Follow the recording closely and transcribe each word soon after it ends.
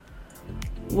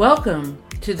Welcome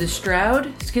to the Stroud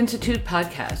Skinstitute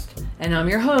podcast, and I'm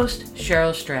your host,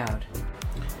 Cheryl Stroud.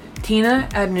 Tina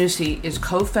Abnousi is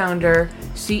co-founder,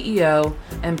 CEO,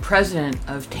 and president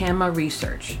of TAMA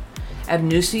Research.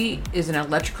 Abnousi is an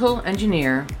electrical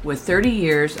engineer with 30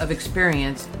 years of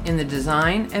experience in the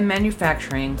design and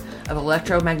manufacturing of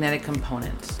electromagnetic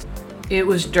components. It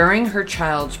was during her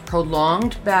child's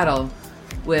prolonged battle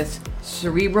with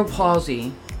cerebral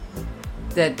palsy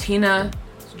that Tina's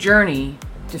journey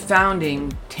to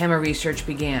founding TAMA Research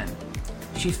began.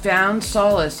 She found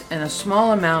solace in a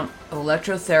small amount of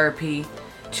electrotherapy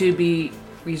to be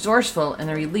resourceful in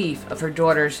the relief of her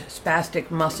daughter's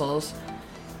spastic muscles,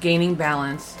 gaining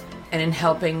balance, and in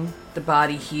helping the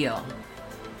body heal.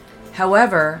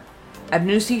 However,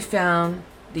 Abnousi found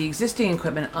the existing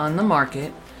equipment on the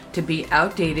market to be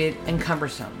outdated and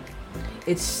cumbersome.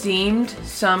 It seemed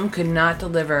some could not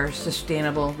deliver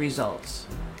sustainable results.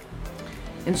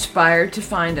 Inspired to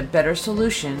find a better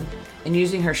solution and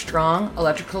using her strong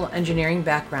electrical engineering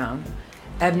background,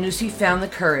 Abnousi found the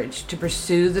courage to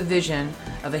pursue the vision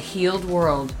of a healed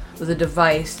world with a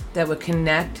device that would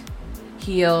connect,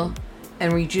 heal,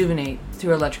 and rejuvenate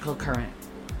through electrical current.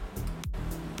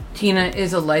 Tina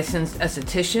is a licensed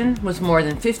esthetician with more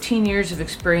than 15 years of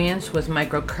experience with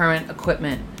microcurrent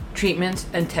equipment, treatments,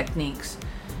 and techniques.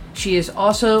 She is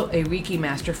also a Reiki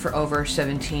master for over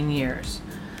 17 years.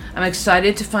 I'm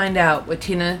excited to find out what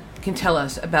Tina can tell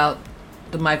us about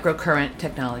the microcurrent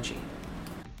technology.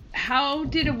 How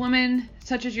did a woman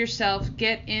such as yourself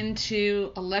get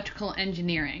into electrical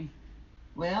engineering?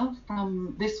 Well,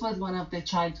 this was one of the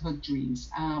childhood dreams.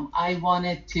 I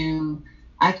wanted to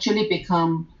actually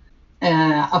become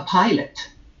a pilot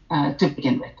to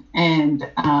begin with. And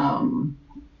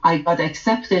I got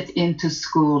accepted into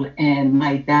school, and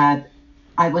my dad,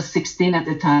 I was 16 at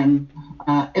the time,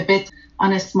 a bit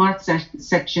on a smart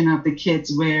section of the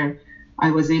kids where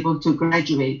I was able to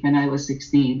graduate when I was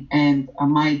 16. And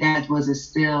my dad was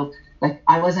still,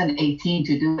 I wasn't 18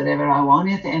 to do whatever I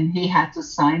wanted, and he had to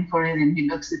sign for it. And he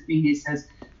looks at me, he says,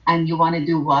 "And you want to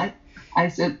do what?" I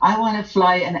said, "I want to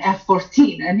fly an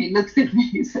F-14. And he looks at me,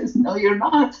 he says, "No, you're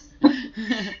not."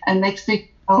 And next thing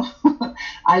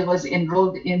I was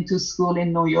enrolled into school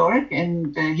in New York,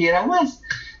 and here I was.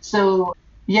 So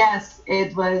yes,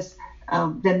 it was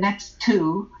the next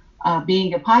two.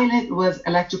 Being a pilot was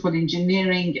electrical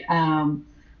engineering.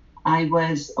 I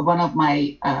was one of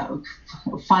my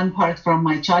fun part from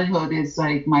my childhood is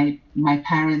my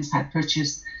parents had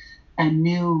purchased a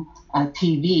new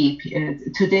TV.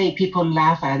 Today people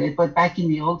laugh at it, but back in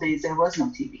the old days there was no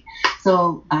TV.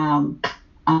 So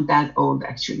I'm that old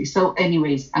actually. So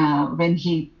anyways, when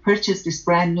he purchased this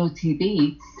brand new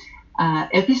TV,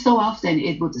 every so often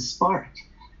it would spark.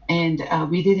 And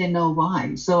we didn't know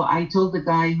why. So I told the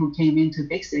guy who came in to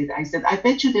fix it, I said, "I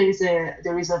bet you there is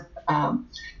a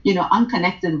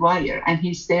unconnected wire." And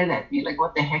he stared at me like,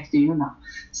 "What the heck do you know?"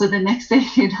 So the next day,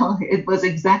 it was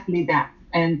exactly that.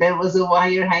 And there was a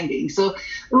wire hanging. So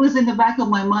it was in the back of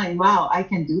my mind, wow, I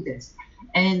can do this.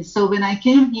 And so when I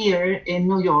came here in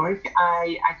New York,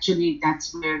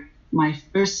 that's where my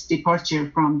first departure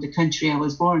from the country I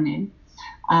was born in.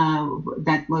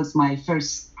 That was my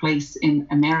first place in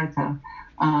America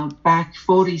back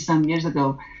 40 some years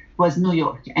ago, was New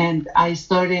York. And I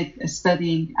started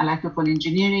studying electrical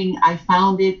engineering. I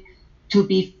found it to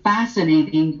be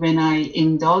fascinating when I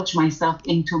indulged myself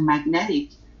into magnetic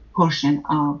portion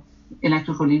of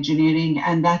electrical engineering.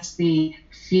 And that's the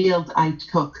field I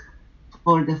took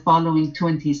for the following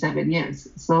 27 years.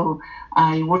 So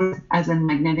I worked as a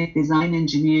magnetic design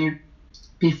engineer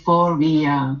before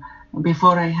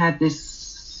I had this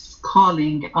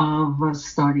calling of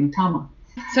starting TAMA.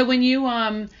 So when you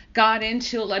got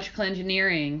into electrical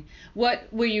engineering,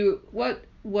 what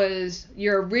was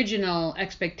your original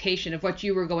expectation of what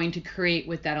you were going to create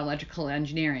with that electrical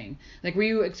engineering? Like, were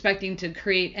you expecting to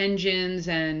create engines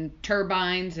and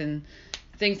turbines and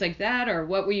things like that, or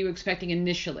what were you expecting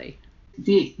initially?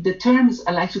 The terms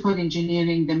electrical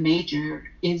engineering, the major,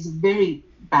 is very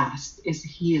vast, is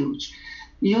huge.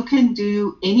 You can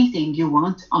do anything you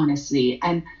want, honestly.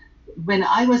 And when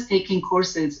I was taking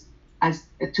courses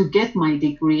to get my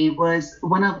degree, was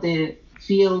one of the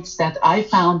fields that I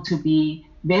found to be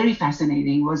very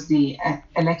fascinating was the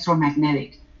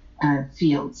electromagnetic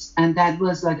fields. And that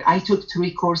was I took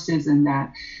 3 courses in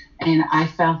that, and I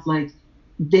felt like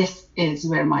this is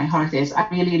where my heart is. I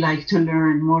really like to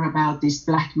learn more about this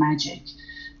black magic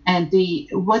and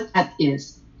what that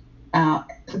is.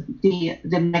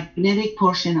 The magnetic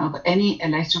portion of any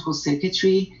electrical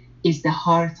circuitry is the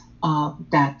heart of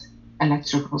that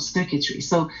electrical circuitry.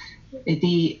 So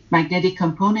the magnetic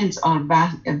components are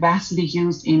vastly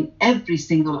used in every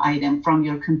single item, from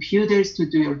your computers to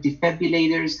your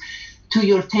defibrillators, to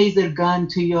your taser gun,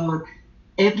 to your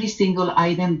every single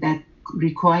item that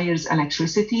requires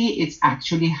electricity. It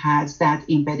actually has that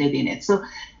embedded in it. So,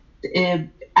 and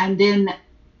then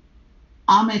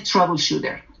I'm a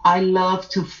troubleshooter. I love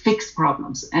to fix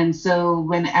problems. And so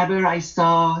whenever I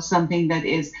saw something that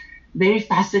is very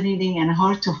fascinating and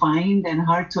hard to find and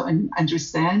hard to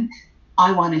understand,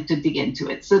 I wanted to dig into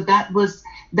it. So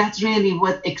that's really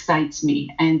what excites me.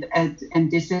 And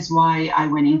this is why I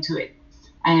went into it.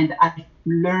 And I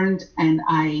learned, and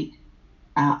I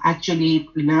actually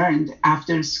learned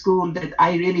after school that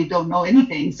I really don't know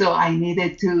anything. So I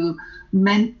needed to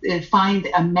find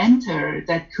a mentor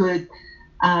that could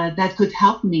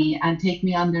help me and take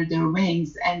me under their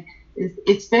wings. And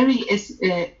it's very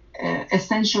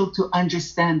essential to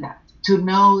understand that, to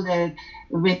know that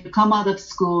when you come out of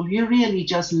school, you really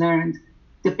just learned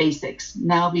the basics.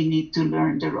 Now we need to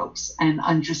learn the ropes and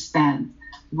understand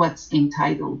what's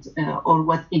entitled or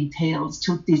what entails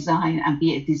to design and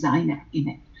be a designer in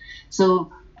it.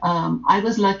 So I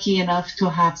was lucky enough to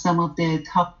have some of the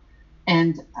top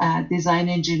end design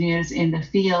engineers in the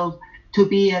field to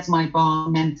be as my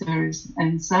mentors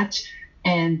and such.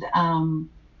 And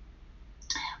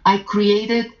I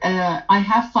created, I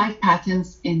have 5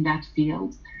 patents in that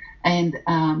field. And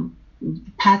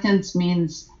patents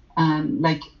means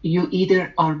like you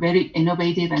either are very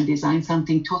innovative and design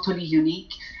something totally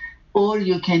unique, or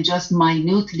you can just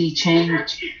minutely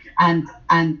change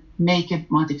and make a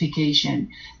modification.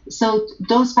 So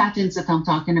those patents that I'm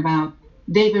talking about,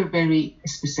 they were very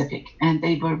specific and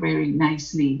they were very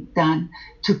nicely done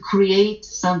to create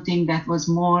something that was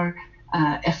more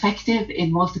effective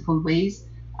in multiple ways.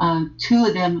 2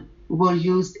 of them were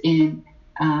used in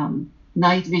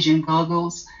night vision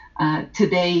goggles.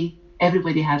 Today,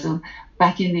 everybody has them.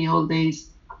 Back in the old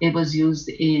days, it was used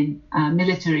in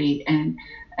military, and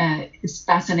it's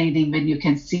fascinating when you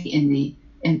can see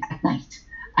at night.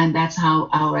 And that's how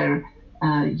our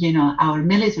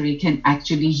military can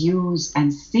actually use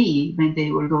and see when they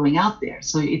were going out there.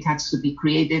 So it has to be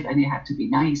creative and it had to be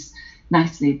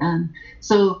nicely done.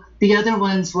 So the other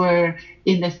ones were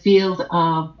in the field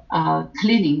of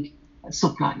cleaning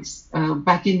supplies.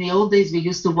 Back in the old days, we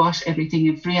used to wash everything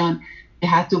in Freon. We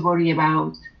had to worry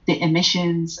about the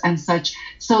emissions and such.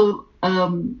 So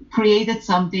created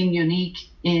something unique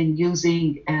in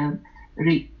using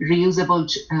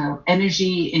reusable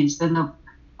energy instead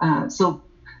of, so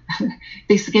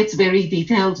this gets very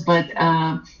detailed, but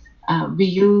I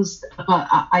used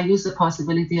the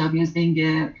possibility of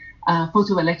using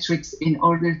photoelectrics in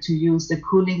order to use the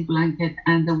cooling blanket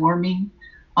and the warming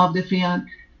of the Freon.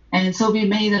 And so we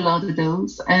made a lot of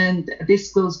those, and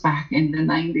this goes back in the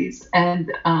 90s, and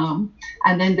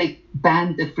then they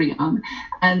banned the Freon,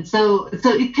 and so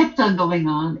it kept on going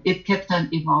on, it kept on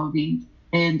evolving,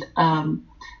 and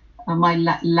my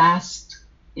last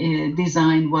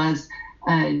design was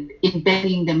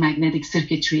embedding the magnetic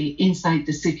circuitry inside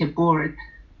the circuit board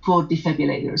for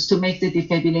defibrillators, to make the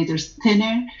defibrillators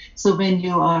thinner, so when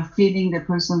you are feeling the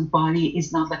person's body,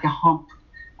 it's not like a hump,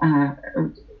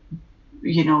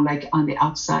 like on the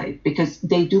outside, because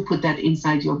they do put that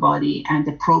inside your body, and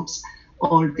the probes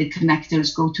or the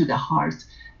connectors go to the heart.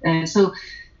 So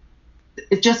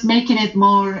just making it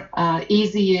more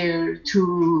easier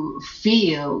to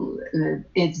feel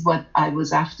is what I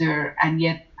was after, and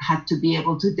yet had to be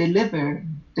able to deliver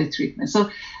the treatment. So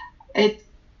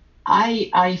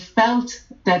I felt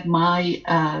that my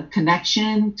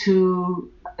connection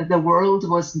to the world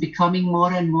was becoming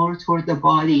more and more toward the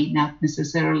body, not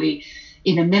necessarily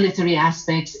in a military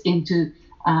aspects, into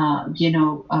like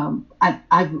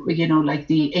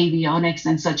the avionics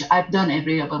and such. I've done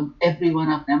every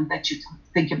one of them that you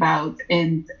think about,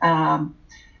 and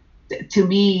to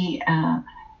me,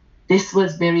 this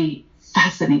was very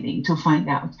fascinating to find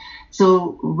out.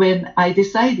 So when I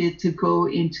decided to go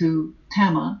into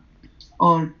TAMA,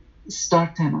 or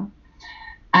start TAMA,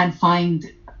 and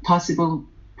find possible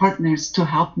partners to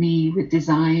help me with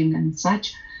design and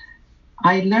such,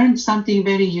 I learned something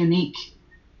very unique,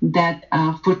 that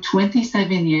for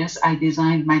 27 years, I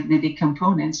designed magnetic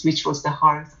components, which was the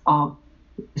heart of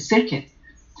the circuit.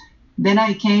 Then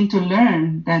I came to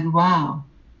learn that, wow,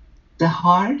 the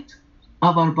heart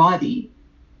of our body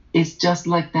is just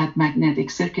like that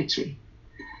magnetic circuitry,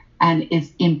 and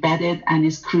is embedded and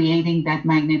is creating that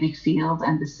magnetic field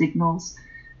and the signals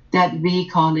that we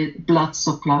call it blood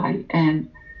supply, and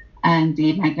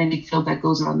the magnetic field that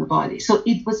goes around the body. So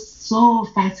it was so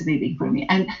fascinating for me.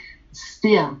 And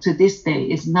still to this day,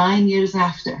 it's 9 years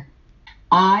after,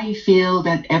 I feel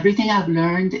that everything I've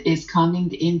learned is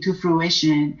coming into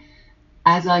fruition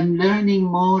as I'm learning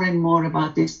more and more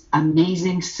about this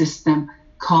amazing system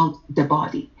called the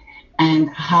body, and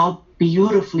how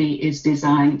beautifully it's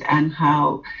designed and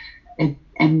how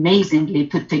amazingly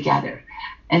put together.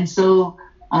 And so,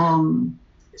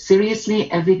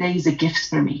 seriously, every day is a gift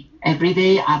for me. Every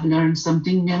day I've learned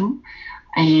something new,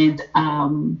 and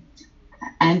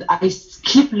I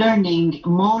keep learning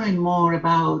more and more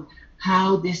about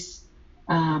how this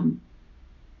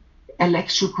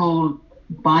electrical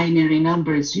binary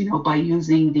numbers, by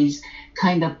using these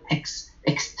kind of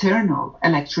external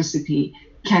electricity,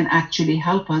 can actually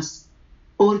help us,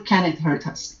 or can it hurt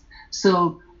us?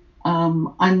 So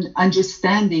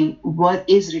understanding what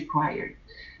is required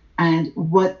and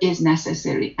what is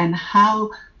necessary and how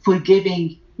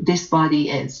forgiving this body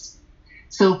is.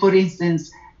 So for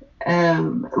instance,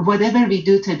 whatever we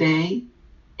do today,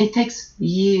 it takes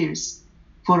years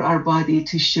for our body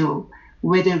to show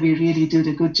whether we really do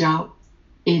the good job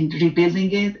in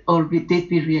rebuilding it, or did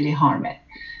we really harm it.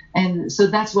 And so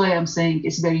that's why I'm saying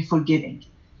it's very forgiving,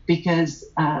 because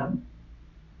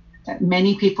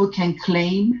many people can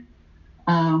claim,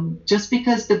 just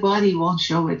because the body won't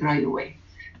show it right away.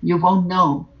 You won't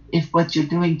know if what you're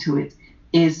doing to it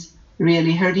is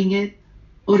really hurting it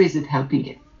or is it helping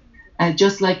it.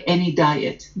 Just like any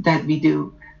diet that we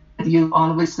do, you all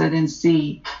of a sudden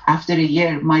see after a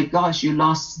year, my gosh, you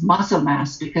lost muscle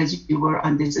mass because you were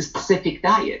on this specific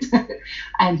diet.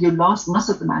 And you lost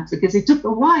muscle mass because it took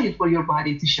a while for your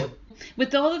body to show it.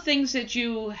 With all the things that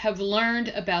you have learned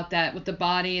about that with the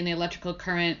body and the electrical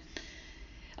current,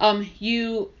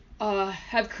 you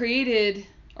have created,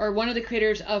 or one of the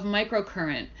creators of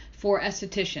microcurrent for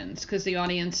estheticians, because the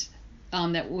audience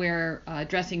that we're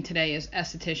addressing today is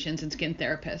estheticians and skin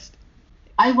therapists.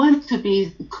 I want to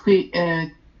be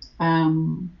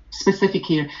specific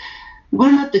here.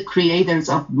 We're not the creators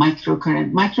of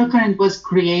microcurrent. Microcurrent was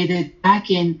created back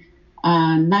in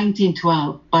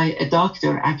 1912 by a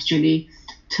doctor, actually,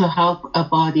 to help a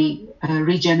body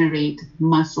regenerate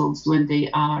muscles when they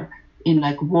are in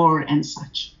like war and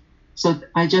such. So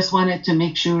I just wanted to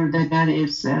make sure that that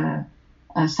is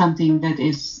something that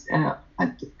is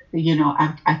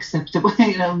acceptable.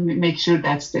 Make sure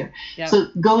that's there. Yep. So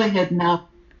go ahead now.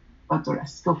 About the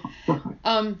rest, go for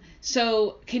it.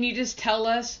 So can you just tell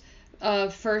us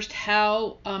first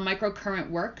how microcurrent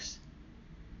works?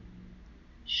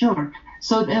 Sure.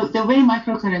 So the way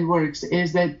microcurrent works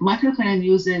is that microcurrent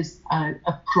uses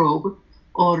a probe,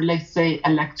 or let's say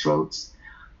electrodes,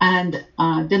 and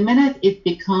the minute it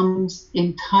becomes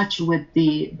in touch with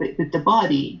the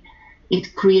body,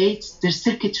 it creates the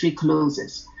circuitry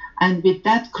closes, and with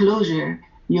that closure,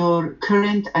 your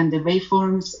current and the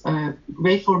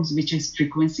waveforms, which is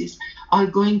frequencies, are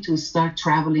going to start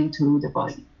traveling through the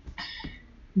body.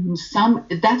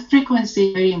 That frequency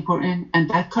is very important, and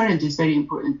that current is very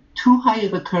important. Too high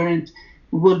of a current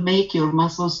will make your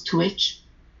muscles twitch,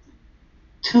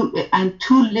 and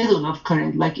too little of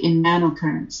current, like in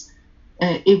nanocurrents,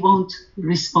 it won't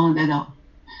respond at all.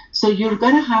 So you're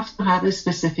going to have a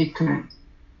specific current.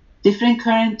 Different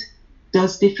current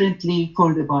does differently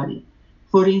for the body.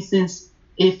 For instance,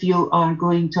 if you are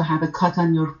going to have a cut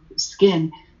on your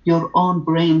skin, your own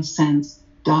brain sends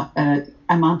the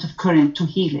amount of current to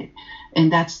heal it, and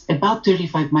that's about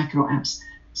 35 microamps.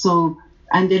 So,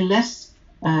 and the less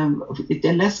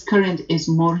current is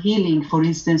more healing. For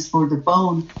instance, for the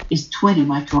bone is 20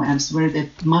 microamps, where the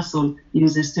muscle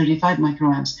uses 35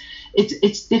 microamps.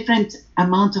 It's different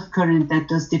amount of current that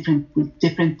does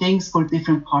different things for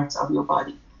different parts of your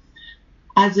body.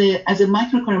 As a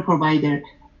microcurrent provider,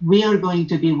 we are going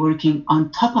to be working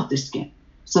on top of the skin.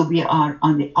 So we are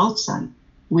on the outside,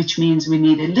 which means we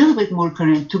need a little bit more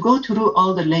current to go through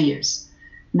all the layers.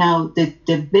 Now,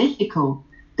 the vehicle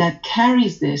that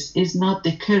carries this is not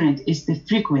the current, it's the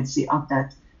frequency of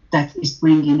that is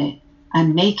bringing it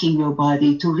and making your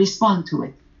body to respond to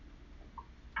it.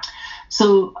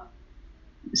 So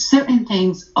certain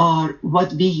things are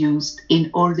what we used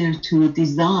in order to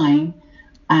design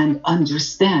and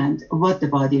understand what the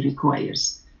body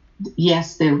requires.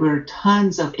 Yes, there were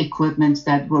tons of equipment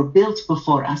that were built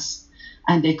before us,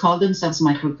 and they call themselves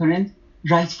microcurrent,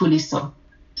 rightfully so.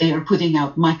 They are putting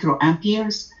out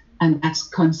microamperes, and that's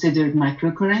considered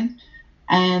microcurrent.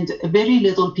 And very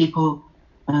little people,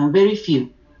 very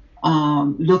few,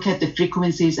 look at the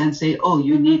frequencies and say, oh,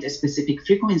 you need a specific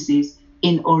frequencies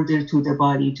in order to the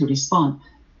body to respond.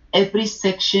 Every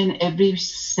section, every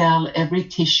cell, every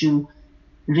tissue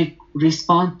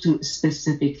respond to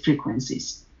specific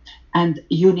frequencies. And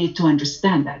you need to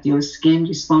understand that. Your skin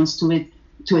responds to it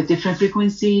to a different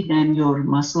frequency than your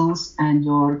muscles and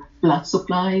your blood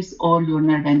supplies or your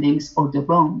nerve endings or the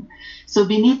bone. So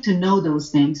we need to know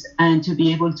those things and to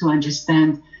be able to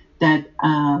understand that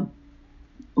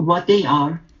what they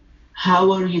are,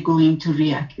 how are you going to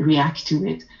react to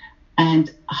it,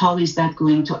 and how is that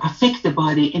going to affect the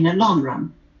body in the long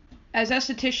run. As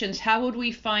estheticians, how would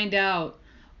we find out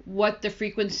what the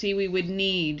frequency we would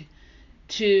need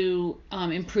to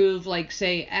improve, like,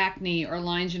 say, acne or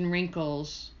lines and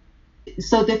wrinkles?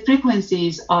 So the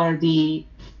frequencies are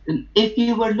if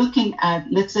you were looking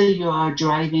at, let's say you are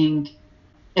driving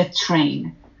a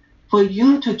train. For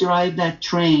you to drive that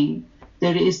train,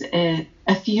 there is a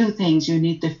few things. You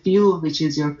need the fuel, which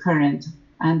is your current,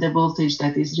 and the voltage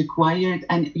that is required.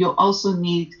 And you also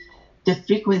need the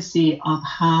frequency of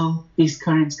how this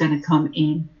current's going to come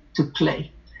in to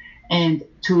play and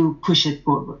to push it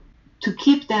forward. To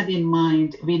keep that in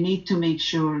mind, we need to make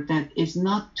sure that it's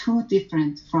not too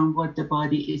different from what the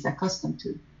body is accustomed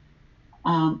to.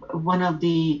 One of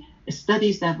the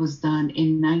studies that was done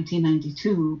in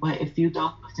 1992 by a few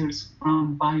doctors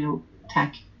from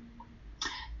biotech,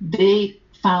 they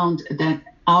found that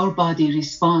our body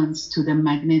responds to the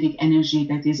magnetic energy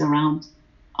that is around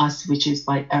us, which is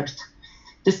by Earth,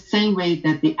 the same way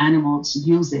that the animals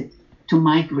use it to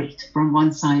migrate from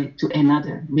one side to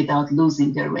another without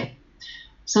losing their way.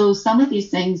 So some of these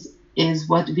things is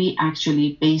what we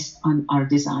actually based on our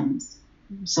designs.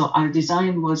 So our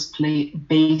design was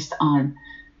based on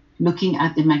looking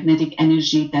at the magnetic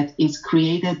energy that is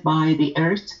created by the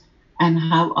Earth and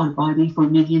how our body for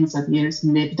millions of years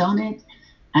lived on it,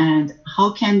 and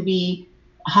how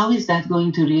is that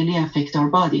going to really affect our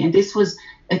body. And this was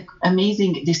an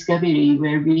amazing discovery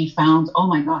where we found, oh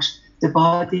my gosh, the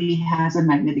body has a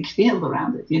magnetic field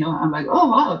around it. I'm like, oh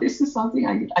wow, this is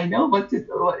something I know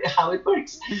how it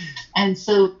works. And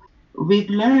so we've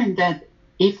learned that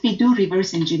if we do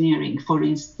reverse engineering, for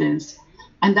instance,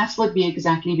 and that's what we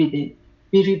did.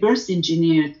 We reverse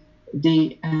engineered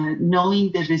the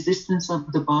knowing the resistance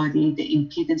of the body, the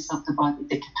impedance of the body,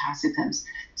 the capacitance.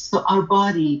 So our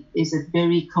body is a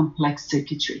very complex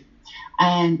circuitry.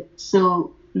 And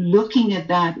so looking at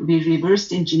that, we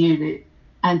reverse engineered it,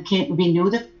 and we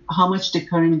knew how much the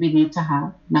current we need to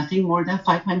have, nothing more than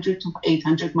 500 to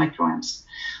 800 microamps.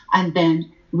 And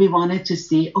then we wanted to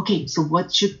see, okay, so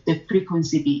what should the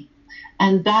frequency be?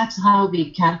 And that's how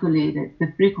we calculated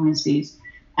the frequencies.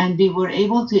 And we were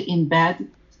able to embed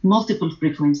multiple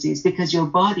frequencies, because your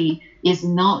body is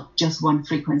not just one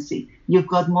frequency. You've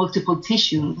got multiple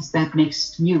tissues that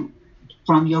makes you,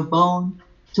 from your bone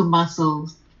to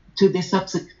muscles to the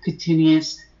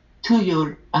subcutaneous to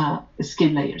your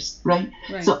skin layers, right?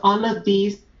 So all of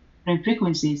these different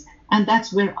frequencies, and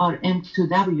that's where our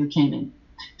M2W came in.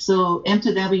 So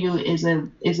M2W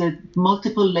is a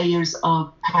multiple layers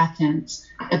of patents,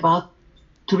 about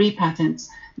 3 patents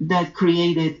that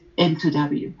created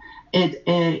M2W.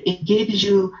 It gives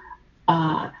you,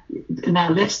 now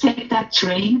let's take that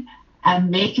train and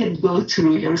make it go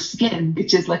through your skin,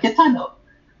 which is like a tunnel.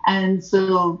 And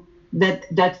so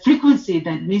that frequency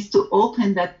that needs to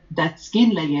open that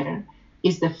skin layer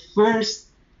is the first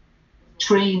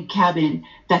train cabin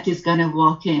that is going to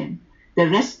walk in. The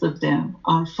rest of them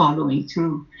are following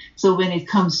through. So when it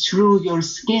comes through your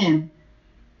skin,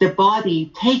 the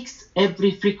body takes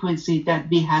every frequency that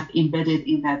we have embedded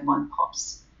in that one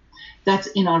pulse. That's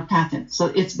in our patent. So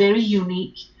it's very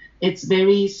unique. It's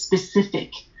very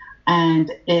specific. And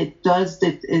it does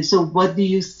that. So what do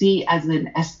you see as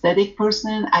an aesthetic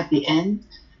person at the end?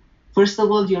 First of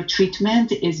all, your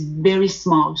treatment is very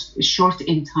small, short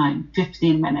in time,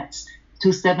 15 minutes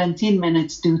to 17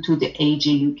 minutes due to the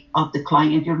aging of the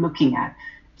client you're looking at.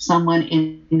 Someone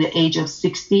in the age of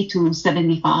 60 to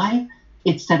 75,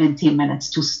 it's 17 minutes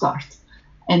to start.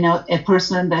 And now a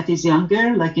person that is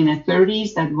younger, like in their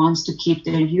 30s, that wants to keep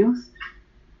their youth,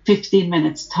 15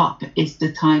 minutes top is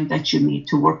the time that you need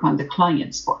to work on the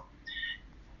clients for.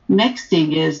 Next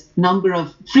thing is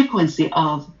frequency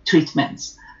of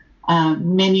treatments.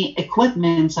 Many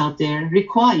equipments out there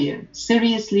require,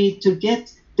 seriously, to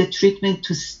get the treatment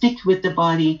to stick with the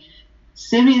body,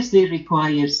 seriously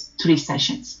requires 3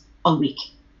 sessions a week.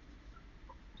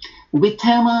 With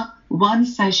Therma, 1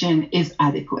 session is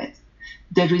adequate.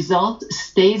 The result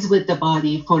stays with the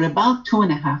body for about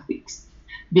 2.5 weeks.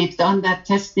 We've done that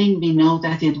testing. We know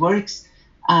that it works.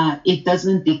 It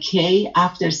doesn't decay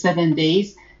after 7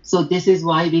 days. So this is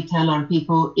why we tell our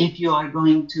people, if you are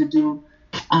going to do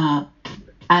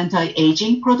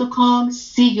anti-aging protocol,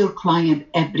 see your client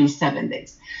every 7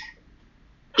 days.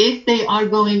 If they are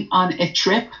going on a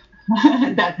trip,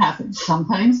 that happens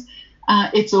sometimes,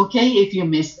 it's okay if you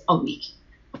miss a week.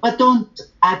 but don't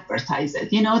advertise it.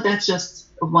 That's just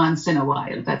once in a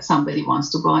while that somebody wants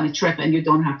to go on a trip and you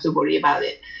don't have to worry about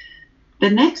it. The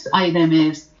next item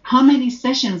is, how many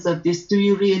sessions of this do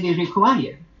you really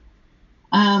require?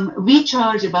 We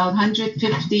charge about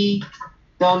 $150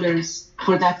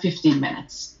 for that 15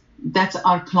 minutes. That's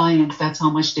our clients. That's how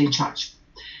much they charge.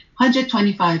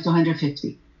 125 to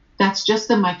 150. That's just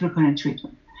the microcurrent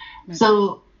treatment. Right.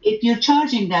 So if you're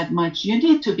charging that much, you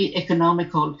need to be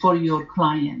economical for your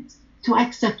client to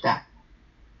accept that.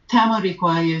 TAMA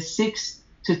requires 6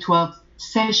 to 12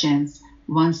 sessions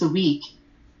once a week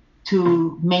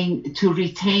to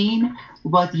retain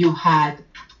what you had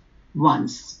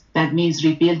once. That means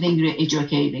rebuilding,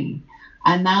 re-educating.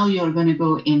 And now you're going to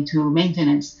go into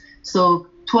maintenance. So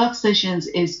 12 sessions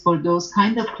is for those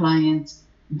kind of clients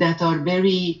that are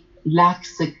very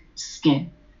lax skin.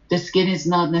 The skin is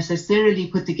not necessarily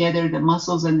put together. The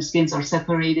muscles and the skins are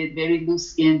separated, very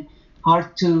loose skin,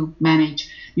 hard to manage.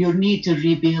 You need to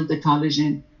rebuild the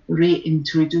collagen,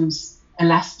 reintroduce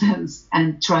elastins,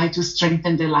 and try to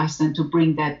strengthen the elastin to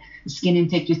bring that skin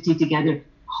integrity together.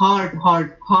 Hard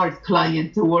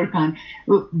client to work on,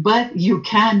 but you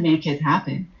can make it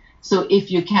happen. So if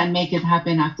you can make it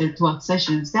happen after 12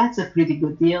 sessions, that's a pretty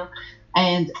good deal.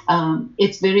 And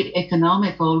it's very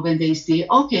economical when they see,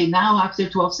 okay, now after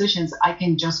 12 sessions, I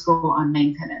can just go on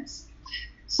maintenance.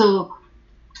 So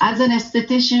as an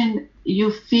esthetician,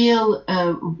 you feel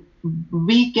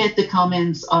we get the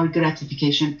comments or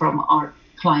gratification from our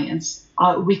clients.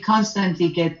 We constantly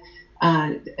get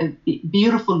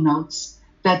beautiful notes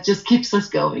that just keeps us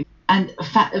going. And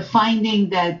finding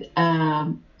that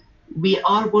we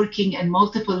are working in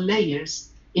multiple layers,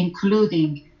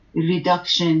 including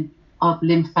reduction of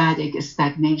lymphatic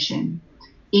stagnation,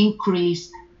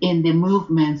 increase in the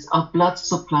movements of blood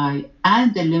supply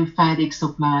and the lymphatic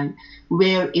supply,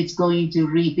 where it's going to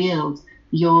rebuild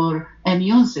your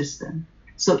immune system.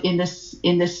 So in the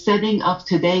setting of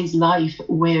today's life,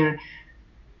 where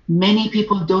many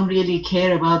people don't really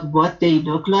care about what they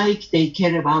look like, they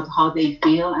care about how they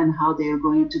feel and how they're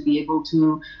going to be able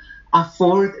to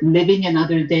afford living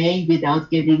another day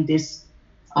without getting this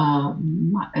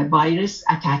virus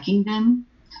attacking them.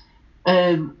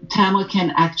 TAMA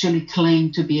can actually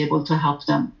claim to be able to help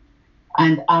them.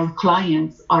 And our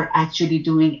clients are actually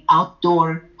doing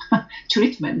outdoor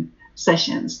treatment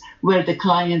sessions where their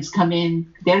client come in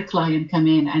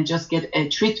and just get a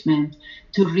treatment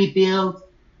to rebuild,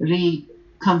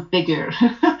 reconfigure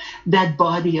that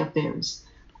body of theirs.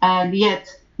 And yet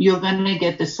you're going to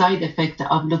get the side effect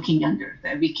of looking younger.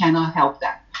 We cannot help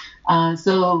that.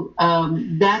 So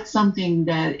that's something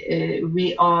that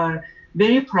we are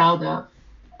very proud of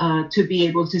to be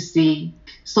able to see.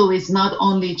 So it's not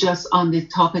only just on the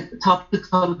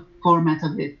topical format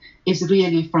of it, it's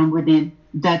really from within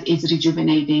that is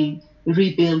rejuvenating,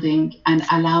 rebuilding, and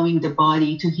allowing the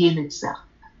body to heal itself.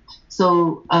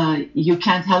 So you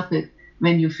can't help it.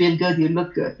 When you feel good, you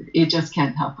look good. You just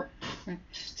can't help it. Right.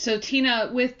 So Tina,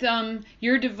 with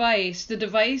your device, the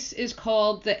device is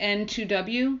called the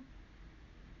N2W?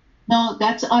 No,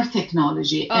 that's our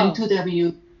technology. Oh.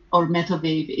 N2W or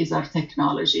MetaWave is our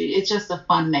technology. It's just a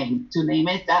fun name to name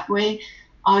it that way.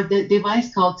 The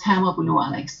device called TAMA Blue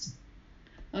Onyx.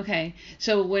 Okay.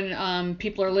 So when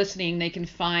people are listening, they can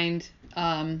find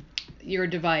your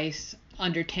device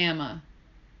under TAMA.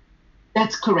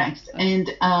 That's correct. And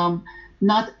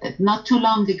not too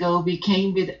long ago, we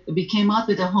came out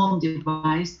with a home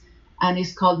device, and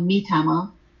it's called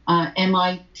MiTAMA,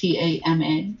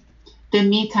 MiTAMA. The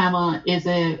MiTAMA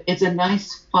is a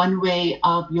nice, fun way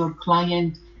of your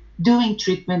client doing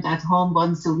treatment at home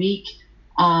once a week.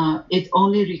 It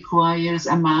only requires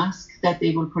a mask that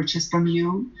they will purchase from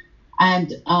you, and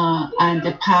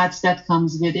the pads that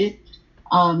comes with it.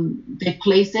 They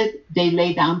place it, they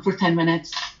lay down for 10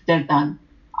 minutes, they're done.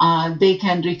 They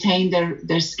can retain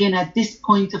their skin at this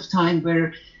point of time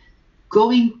where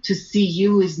going to see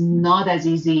you is not as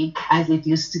easy as it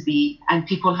used to be, and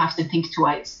people have to think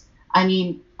twice. I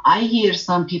mean, I hear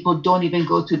some people don't even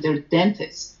go to their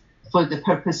dentist for the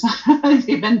purpose of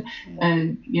even,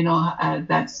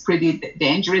 that's pretty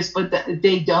dangerous, but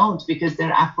they don't because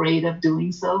they're afraid of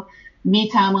doing so.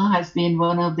 MiTAMA has been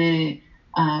one of the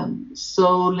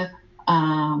sole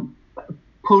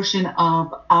portion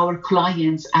of our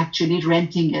clients actually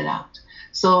renting it out.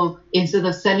 So instead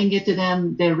of selling it to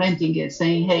them, they're renting it,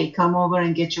 saying, hey, come over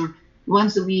and get your,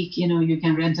 once a week, you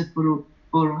can rent it for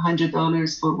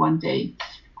 $100 for one day,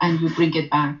 and you bring it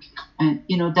back, and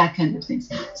that kind of things.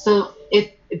 So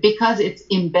because it's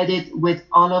embedded with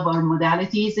all of our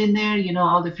modalities in there,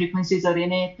 all the frequencies are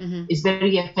in it. Mm-hmm. It's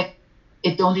very effective.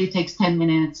 It only takes 10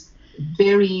 minutes.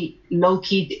 very low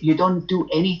key. You don't do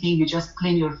anything. You just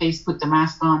clean your face, put the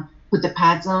mask on, put the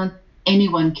pads on.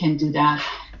 Anyone can do that.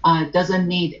 Doesn't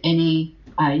need any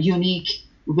unique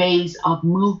ways of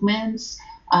movements.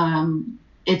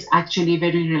 It's actually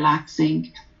very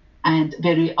relaxing and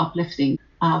very uplifting.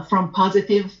 From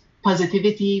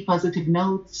positivity, positive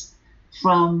notes,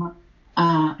 from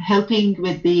helping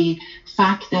with the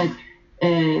fact that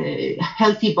a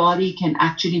healthy body can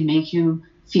actually make you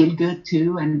feel good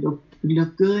too and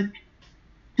look good,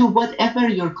 to whatever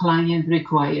your client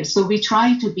requires. So we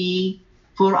try to be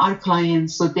for our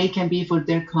clients so they can be for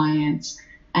their clients.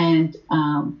 And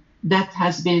that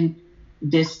has been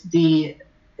the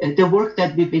work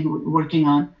that we've been working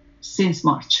on since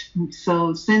March.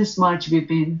 So since March, we've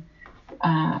been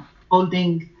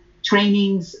holding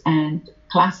trainings and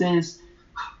classes,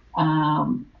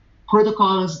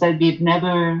 protocols that we've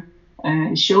never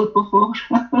showed before,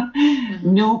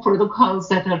 new protocols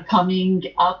that are coming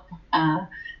up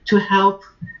to help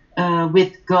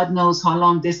with God knows how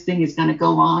long this thing is going to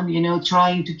go on,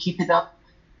 trying to keep it up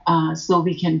so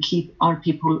we can keep our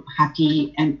people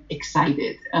happy and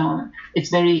excited. It's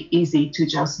very easy to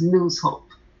just lose hope.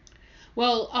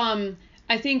 Well,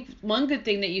 I think one good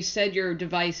thing that you said your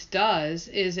device does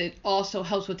is it also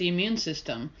helps with the immune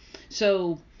system.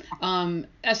 So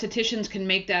estheticians can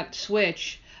make that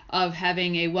switch of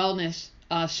having a wellness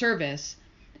service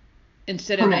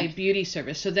instead of a beauty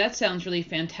service. So that sounds really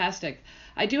fantastic.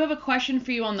 I do have a question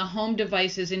for you on the home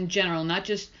devices in general, not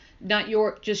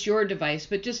your device,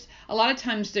 but just a lot of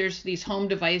times there's these home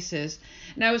devices.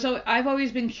 And I've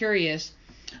always been curious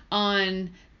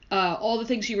on all the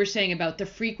things you were saying about the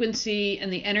frequency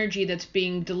and the energy that's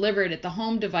being delivered at the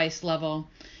home device level.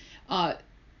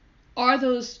 Are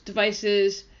those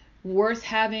devices worth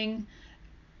having?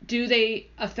 Do they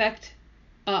affect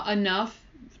enough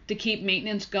to keep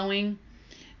maintenance going?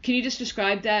 Can you just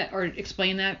describe that or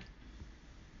explain that?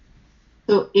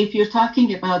 So if you're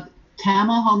talking about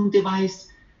Tama home device,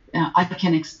 I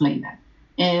can explain that.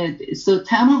 And so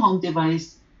Tama home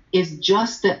device is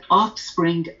just the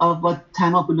offspring of what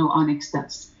Tama Blue Onyx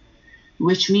does,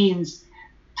 which means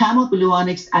Tama Blue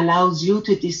Onyx allows you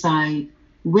to decide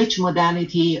which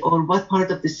modality or what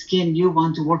part of the skin you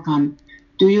want to work on.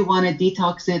 Do you want to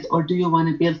detox it, or do you want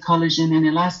to build collagen and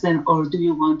elastin, or do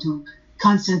you want to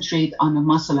concentrate on the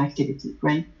muscle activity,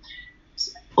 right?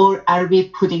 Or are we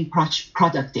putting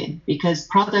product in? Because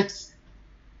products,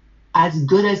 as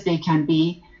good as they can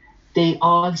be, they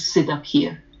all sit up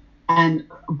here. And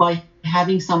by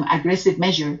having some aggressive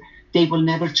measure, they will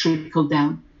never trickle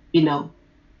down below.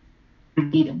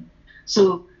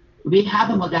 So we have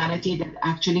a modality that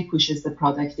actually pushes the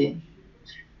product in.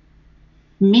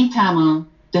 MeTama,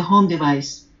 the home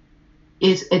device,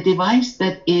 is a device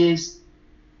that is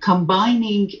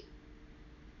combining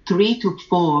 3 to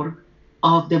 4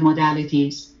 of the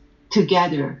modalities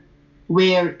together,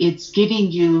 where it's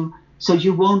giving you, so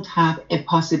you won't have a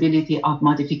possibility of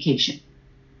modification.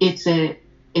 It's a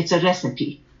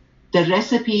recipe. The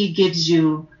recipe gives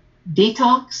you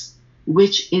detox,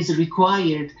 which is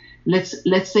required.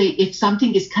 Let's say if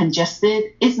something is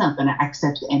congested, it's not going to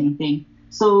accept anything.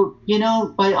 So,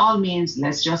 by all means,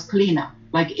 let's just clean up.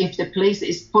 Like if the place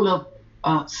is full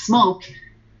of smoke,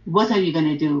 what are you going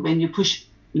to do? When you push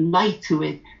light to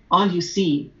it, all you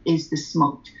see is the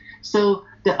smoke. So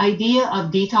the idea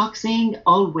of detoxing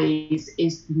always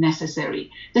is necessary.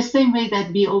 The same way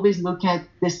that we always look at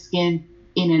the skin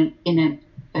in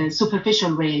a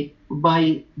superficial way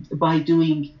by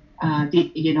doing like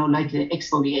the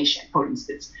exfoliation, for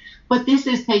instance. But this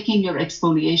is taking your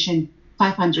exfoliation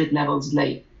 500 levels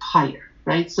higher,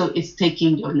 right? So it's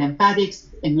taking your lymphatics,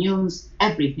 immunes,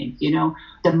 everything,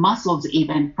 the muscles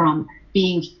even, from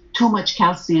being too much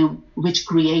calcium, which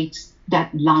creates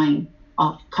that line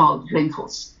called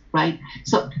wrinkles, right?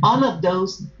 So all of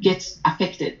those gets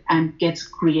affected and gets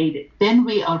created. Then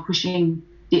we are pushing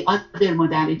the other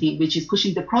modality, which is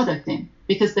pushing the product in,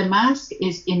 because the mask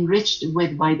is enriched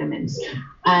with vitamins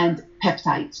and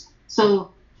peptides.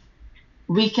 So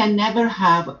we can never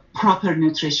have proper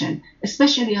nutrition,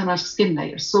 especially on our skin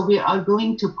layers. So we are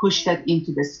going to push that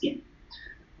into the skin.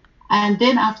 And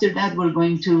then after that, we're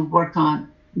going to work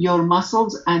on your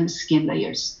muscles and skin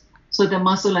layers. So the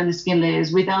muscle and the skin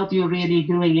layers, without you really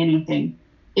doing anything,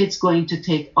 it's going to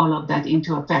take all of that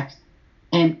into effect.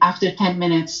 And after 10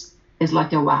 minutes, it's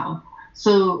like a wow.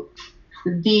 So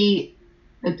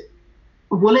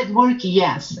will it work?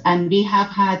 Yes. And we have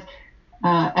had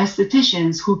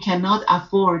estheticians who cannot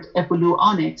afford a Blue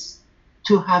Onyx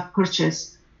to have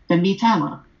purchased the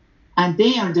MeTama. And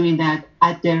they are doing that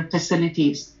at their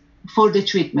facilities for the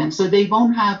treatment. So they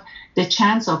won't have the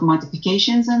chance of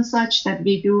modifications and such that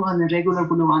we do on the regular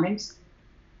Blue Onyx,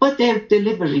 but they're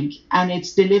delivering, and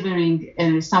it's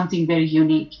delivering something very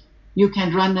unique. You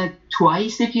can run it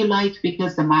twice if you like,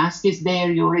 because the mask is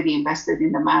there. You already invested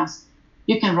in the mask.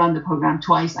 You can run the program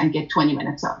twice and get 20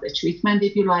 minutes of the treatment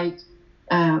if you like.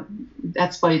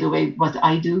 That's, by the way, what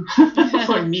I do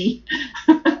for me.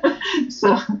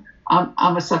 So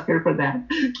I'm a sucker for that.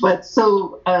 But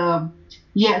so,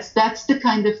 yes, that's the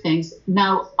kind of things.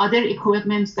 Now, other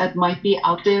equipments that might be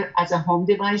out there as a home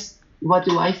device, what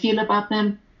do I feel about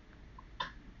them?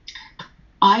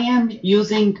 I am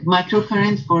using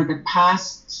microcurrent for the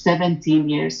past 17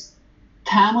 years.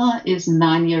 Tama is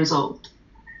 9 years old.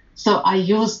 So I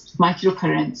used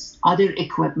microcurrents, other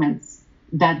equipments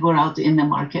that were out in the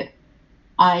market.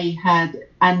 I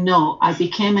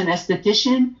became an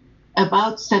esthetician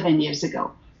about 7 years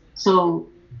ago. So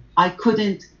I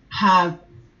couldn't have,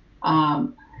 I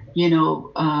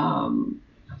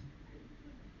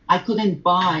couldn't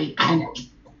buy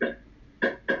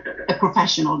a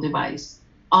professional device.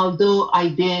 Although I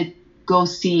did go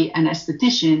see an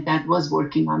esthetician that was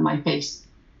working on my face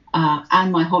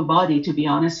and my whole body, to be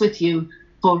honest with you,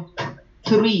 for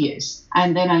 3 years.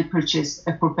 And then I purchased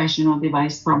a professional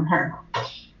device from her.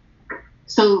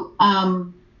 So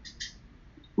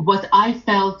what I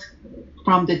felt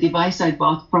from the device I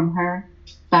bought from her,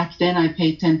 back then I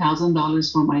paid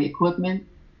 $10,000 for my equipment.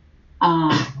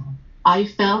 I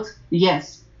felt,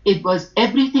 yes, it was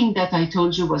everything that I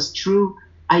told you was true.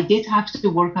 I did have to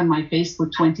work on my face for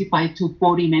 25 to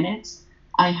 40 minutes.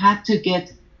 I had to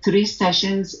get 3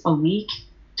 sessions a week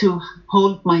to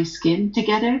hold my skin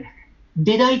together.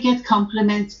 Did I get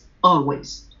compliments?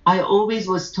 Always. I always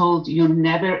was told, you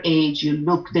never age, you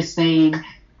look the same,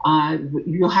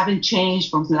 you haven't changed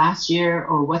from last year,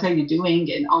 or what are you doing,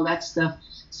 and all that stuff.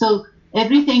 So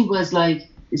everything was like,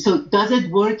 so does it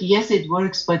work? Yes, it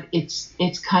works, but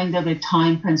it's kind of a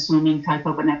time-consuming type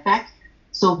of an effect.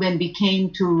 So when we came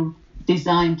to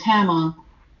design Tama,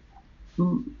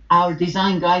 our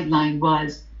design guideline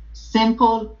was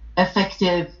simple,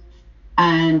 effective,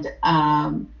 and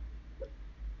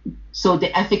so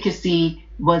the efficacy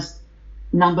was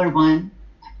number one.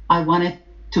 I wanted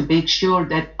to make sure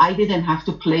that I didn't have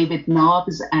to play with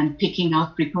knobs and picking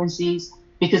out frequencies,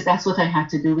 because that's what I had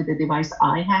to do with the device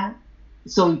I had.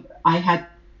 So I had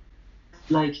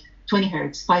like 20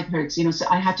 hertz, 5 hertz, so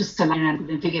I had to select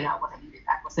and figure out what I needed.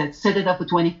 I said, set it up for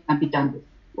 20 and be done with it.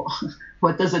 Well,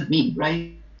 what does it mean,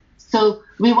 right? So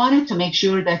we wanted to make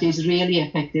sure that it's really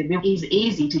effective, it's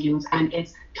easy to use, and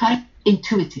it's kind of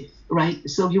intuitive, right?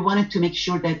 So you wanted to make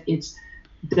sure that it's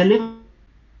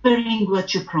delivering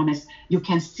what you promised. You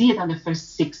can see it on the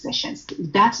first 6 sessions.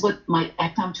 That's what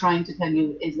I'm trying to tell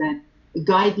you, is that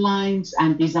guidelines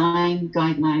and design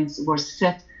guidelines were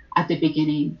set at the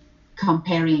beginning,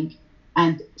 comparing.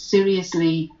 And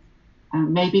seriously,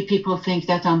 maybe people think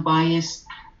that I'm biased.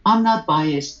 I'm not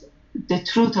biased. The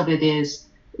truth of it is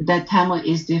that Tama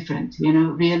is different.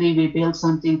 Really, we built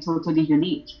something totally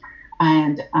unique.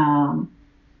 And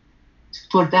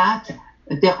for that,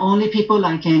 the only people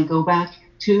I can go back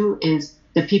to is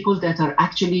the people that are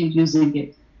actually using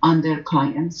it on their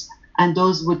clients. And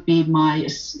those would be my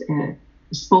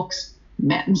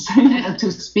spokesmen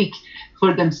to speak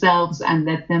for themselves and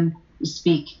let them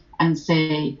speak and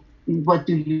say, what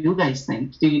do you guys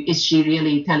think? Is she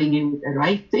really telling you the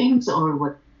right things,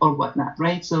 or whatnot,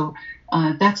 right? So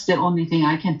that's the only thing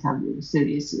I can tell you,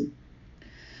 seriously.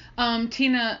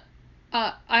 Tina,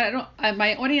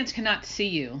 my audience cannot see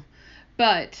you,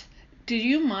 but do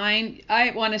you mind?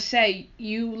 I want to say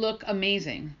you look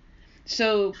amazing.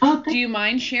 So do you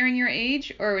mind sharing your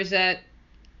age, or is that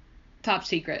top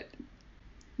secret?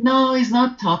 No, it's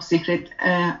not top secret.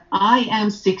 I am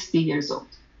 60 years old,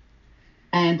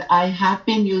 and I have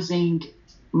been using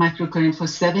microcurrent for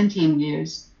 17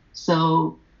 years.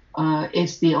 So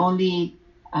it's the only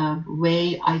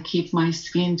way I keep my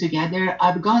skin together.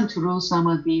 I've gone through some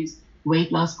of these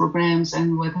weight loss programs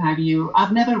and what have you.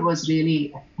 I've never was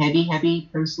really a heavy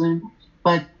person,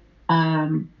 but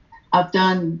I've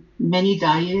done many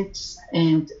diets,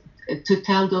 and to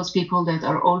tell those people that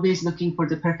are always looking for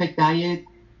the perfect diet,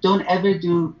 don't ever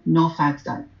do no fat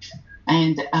diet.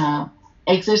 And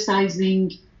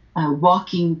exercising,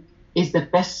 walking is the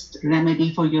best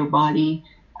remedy for your body.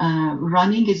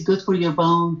 Running is good for your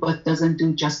bone, but doesn't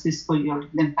do justice for your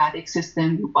lymphatic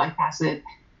system. You bypass it.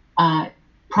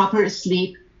 Proper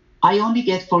sleep. I only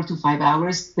get 4 to 5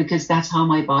 hours because that's how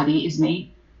my body is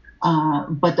made,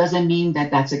 but doesn't mean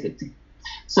that that's a good thing.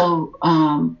 So,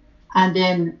 and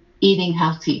then eating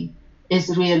healthy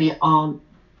is really all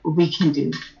we can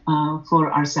do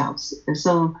for ourselves.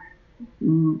 So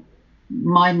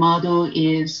my motto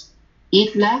is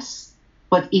eat less,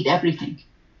 but eat everything.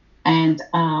 And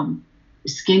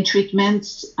skin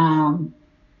treatments, I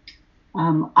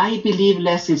believe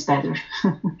less is better.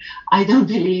 I don't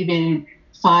believe in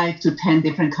 5 to 10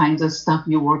 different kinds of stuff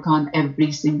you work on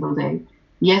every single day.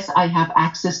 Yes, I have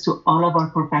access to all of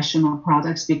our professional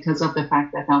products because of the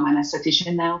fact that I'm an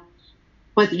esthetician now.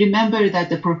 But remember that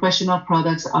the professional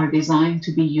products are designed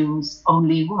to be used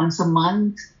only once a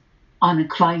month on a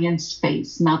client's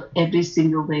face, not every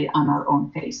single day on our own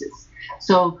faces.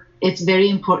 So it's very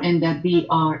important that we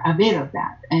are aware of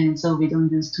that. And so we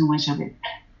don't use too much of it.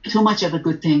 Too much of a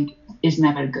good thing is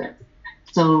never good.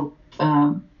 So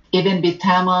even with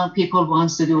Tama, people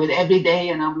wants to do it every day.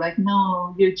 And I'm like,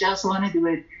 no, you just want to do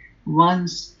it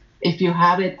once. If you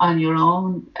have it on your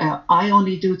own, I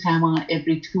only do Tama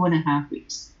every 2.5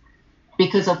 weeks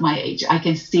because of my age. I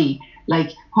can see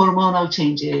like hormonal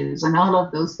changes and all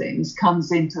of those things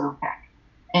comes into effect.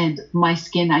 And my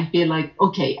skin, I feel like,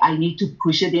 okay, I need to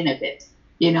push it in a bit.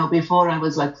 You know, before I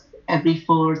was like every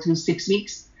 4 to 6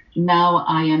 weeks. Now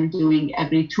I am doing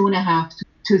every 2.5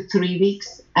 to 3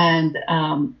 weeks. And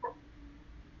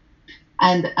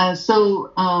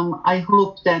so I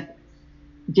hope that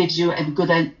gives you a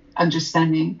good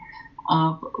understanding.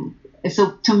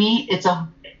 So to me, it's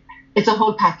a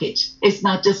whole package. It's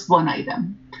not just one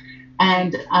item.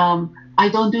 And I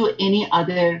don't do any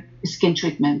other skin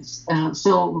treatments.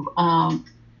 So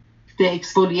the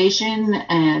exfoliation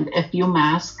and a few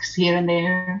masks here and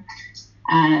there,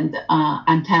 and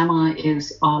Tama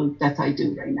is all that I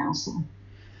do right now. So.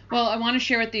 Well, I want to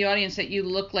share with the audience that you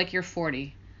look like you're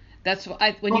 40. That's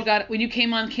when you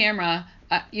came on camera.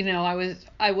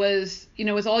 I was,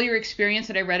 with all your experience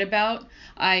that I read about,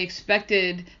 I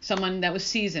expected someone that was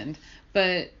seasoned.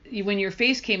 But when your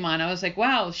face came on, I was like,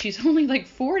 wow, she's only like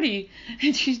 40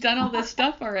 and she's done all this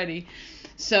stuff already.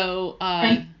 So,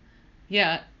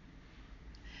 yeah.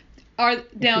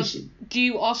 Now, do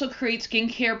you also create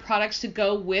skincare products to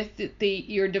go with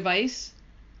your device?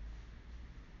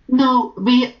 No,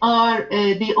 we are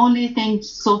the only thing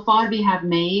so far we have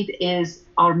made is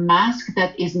our mask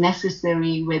that is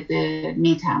necessary with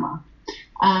the Tama.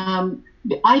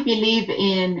 I believe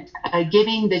in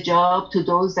giving the job to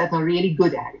those that are really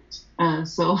good at it.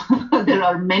 So there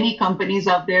are many companies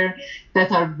out there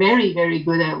that are very, very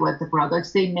good at what the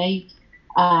products they make.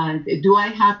 Do I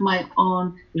have my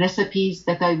own recipes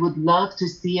that I would love to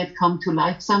see it come to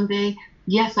life someday?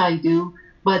 Yes, I do.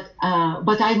 But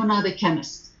I'm not a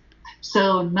chemist.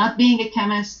 So not being a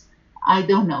chemist, I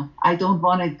don't know. I don't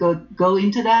want to go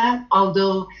into that.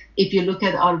 Although if you look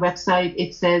at our website,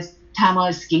 it says Tama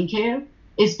Skincare.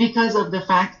 It's because of the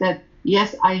fact that,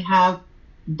 yes, I have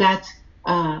that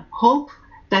hope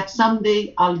that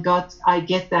someday I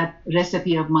get that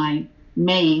recipe of mine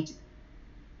made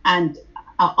and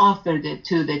offered it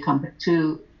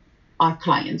to our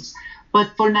clients.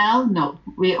 But for now, no.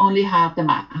 We only have the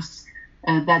masks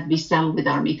that we sell with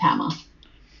our Tama.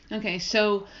 Okay,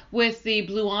 so with the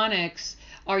Blue Onyx,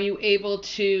 are you able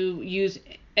to use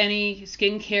any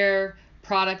skincare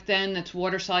product then that's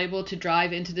water soluble to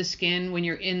drive into the skin when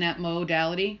you're in that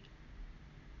modality?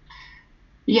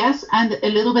 Yes, and a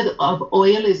little bit of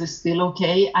oil is still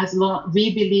okay. As long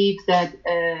we believe that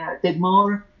the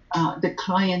more the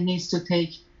client needs to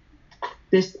take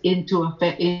this into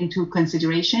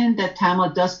consideration, that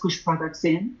Tama does push products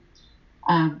in.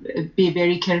 Be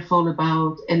very careful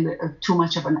about too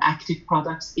much of an active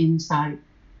products inside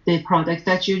the product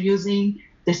that you're using.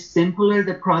 The simpler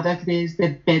the product is,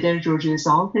 the better your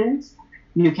result is.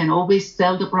 You can always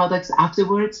sell the products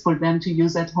afterwards for them to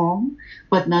use at home,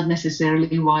 but not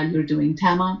necessarily while you're doing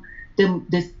Tama.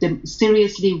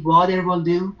 Seriously, water will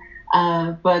do,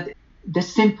 but the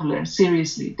simpler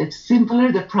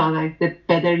the product, the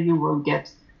better you will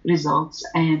get results.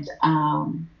 And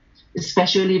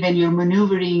especially when you're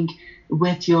maneuvering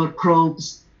with your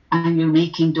probes and you're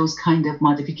making those kind of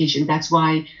modifications. That's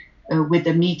why with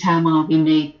the Tama, we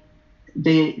made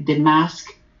the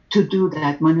mask to do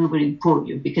that maneuvering for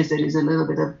you, because there is a little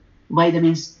bit of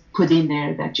vitamins put in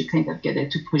there that you kind of get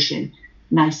it to push in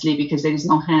nicely, because there is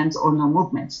no hands or no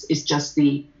movements. It's just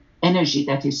the energy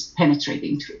that is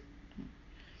penetrating through.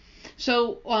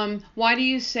 So why do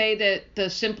you say that the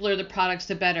simpler the products,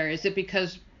 the better? Is it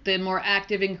because the more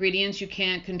active ingredients you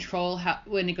can't control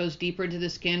when it goes deeper into the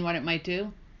skin, what it might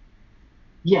do?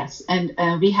 Yes, and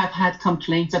we have had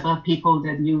complaints about people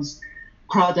that use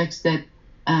products that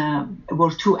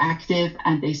were too active,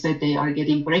 and they said they are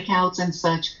getting breakouts and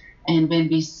such. And when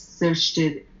we searched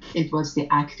it, it was the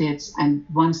actives. And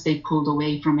once they pulled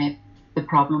away from it, the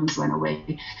problems went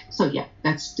away. So yeah,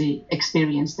 that's the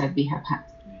experience that we have had.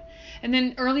 And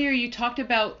then earlier you talked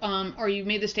about, or you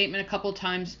made the statement a couple of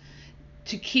times,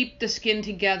 to keep the skin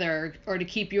together or to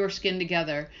keep your skin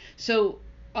together. So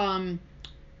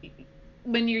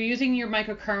when you're using your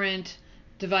microcurrent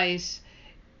device,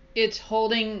 it's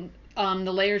holding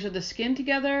the layers of the skin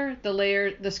together,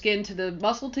 the skin to the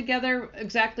muscle together.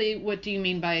 Exactly what do you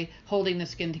mean by holding the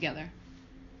skin together?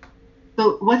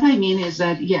 So what I mean is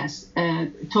that, yes,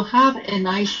 to have a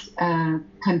nice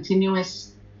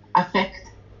continuous effect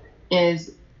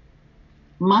is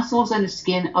muscles and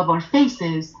skin of our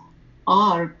faces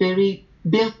are very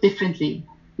built differently.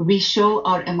 We show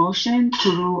our emotion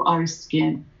through our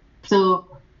skin. So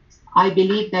I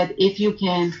believe that if you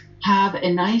can have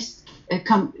a nice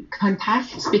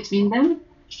contact between them,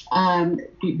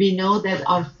 we know that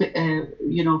our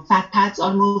fat pads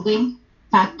are moving.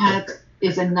 Fat pad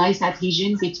is a nice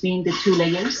adhesion between the two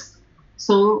layers.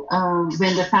 So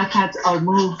when the fat pads are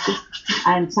moved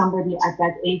and somebody at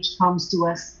that age comes to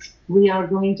us, we are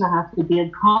going to have to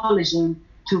build collagen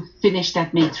to finish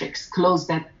that matrix, close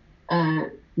that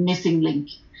missing link.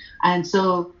 And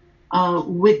so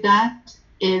with that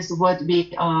is what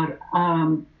we are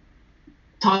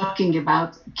talking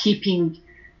about, keeping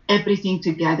everything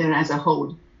together as a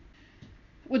whole.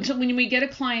 When we get a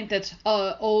client that's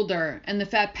older and the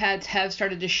fat pads have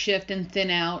started to shift and thin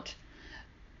out,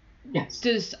 yes,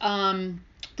 does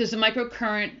the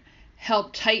microcurrent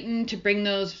help tighten to bring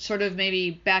those sort of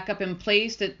maybe back up in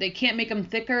place? That they can't make them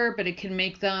thicker, but it can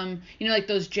make them, like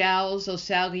those jowls, those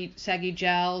saggy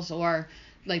jowls, or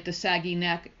like the saggy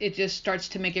neck. It just starts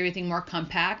to make everything more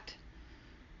compact.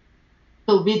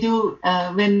 So we do,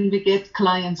 when we get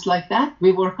clients like that,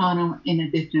 we work on them in a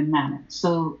different manner.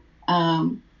 So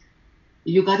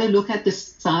you got to look at the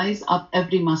size of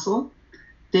every muscle.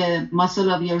 The muscle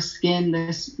of your skin,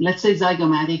 let's say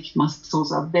zygomatic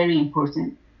muscles are very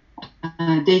important.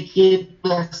 They give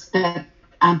us that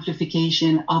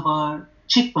amplification of our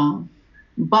cheekbone.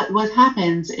 But what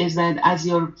happens is that as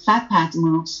your fat pad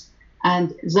moves,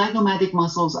 and zygomatic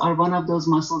muscles are one of those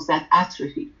muscles that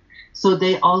atrophy. So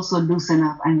they also loosen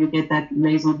up and you get that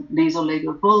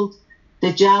nasolabial fold.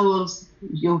 The jowls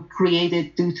you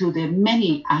created due to the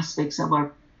many aspects of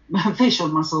our facial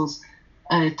muscles,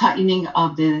 tightening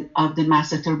of the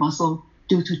masseter muscle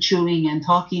due to chewing and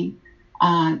talking,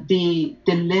 the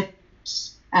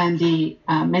lips and the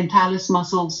mentalis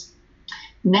muscles.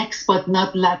 Next but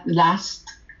not last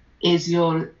is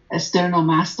your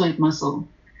sternomastoid muscle.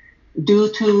 Due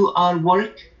to our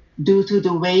work, due to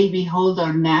the way we hold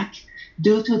our neck,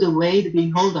 due to the way that we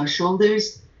hold our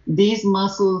shoulders, these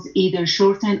muscles either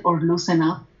shorten or loosen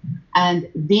up. And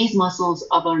these muscles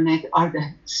of our neck are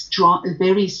the strong,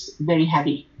 very, very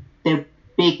heavy. They're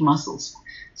big muscles.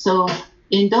 So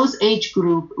in those age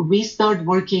group, we start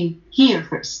working here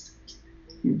first.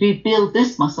 We build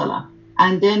this muscle up,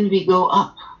 and then we go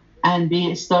up and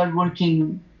we start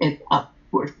working it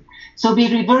upward. So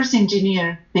we reverse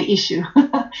engineer the issue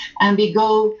and we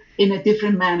go in a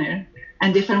different manner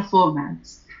and different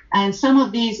formats. And some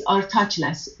of these are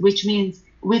touchless, which means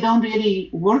we don't really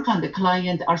work on the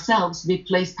client ourselves. We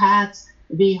place pads,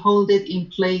 we hold it in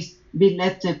place, we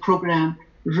let the program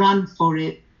run for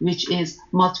it, which is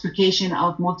multiplication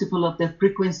of multiple of the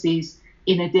frequencies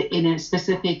in a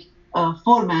specific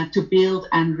format to build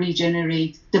and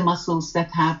regenerate the muscles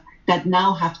that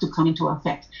now have to come into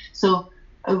effect. So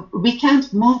we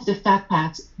can't move the fat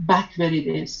pads back where it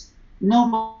is.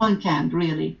 No one can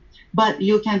really, but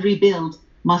you can rebuild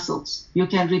muscles. You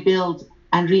can rebuild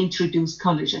and reintroduce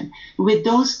collagen. With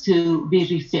those two, we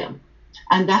refill,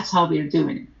 and that's how we're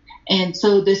doing it. And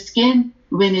so the skin,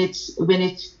 when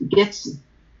it gets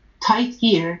tight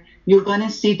here, you're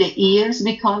gonna see the ears,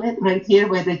 we call it, right here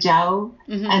where the jowl,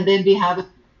 and then we have a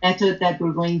method that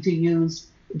we're going to use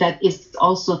that is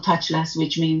also touchless,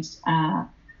 which means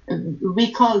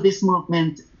we call this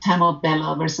movement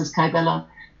Tamobella versus Kybella,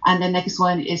 and the next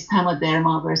one is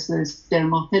Tamoderma versus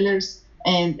dermal fillers,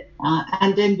 and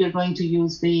then we're going to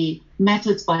use the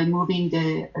methods by moving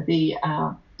the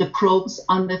probes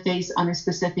on the face on a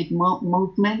specific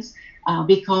movements.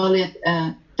 We call it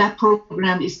that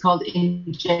program is called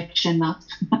injection nut.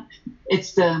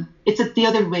 It's the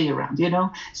other way around,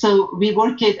 So we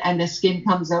work it, and the skin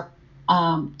comes up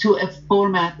to a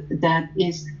format that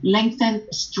is lengthened,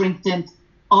 strengthened,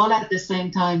 all at the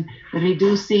same time,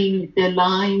 reducing the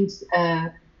lines.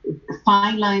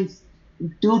 Fine lines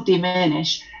do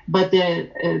diminish, but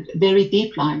the very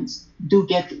deep lines do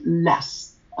get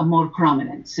less, more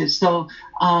prominent. So,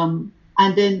 and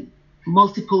then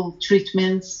multiple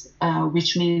treatments,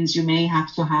 which means you may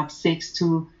have to have 6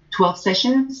 to 12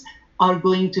 sessions are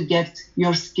going to get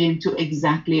your skin to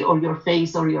exactly, or your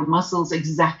face or your muscles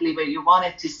exactly where you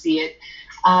wanted to see it.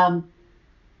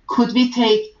 Could we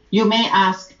take, you may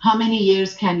ask, how many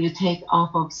years can you take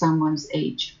off of someone's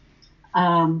age?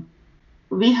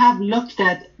 We have looked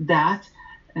at that.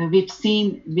 We've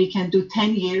seen we can do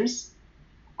 10 years.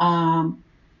 And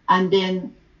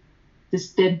then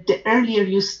the earlier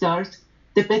you start,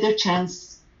 the better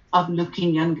chance of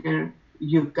looking younger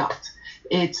you've got.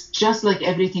 It's just like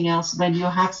everything else. When you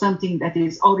have something that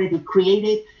is already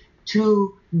created,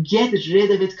 to get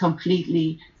rid of it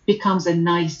completely becomes a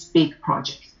nice big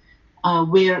project.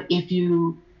 Where if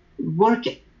you work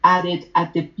at it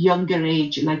at the younger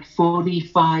age, like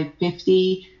 45,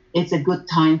 50, it's a good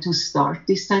time to start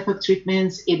this type of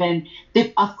treatments. Even,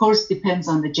 of course, depends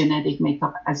on the genetic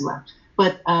makeup as well.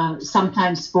 But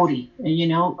sometimes 40,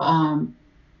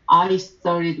 I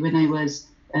started when I was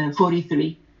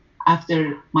 43.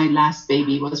 After my last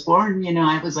baby was born,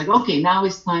 I was like, okay, now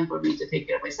it's time for me to take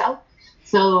care of myself.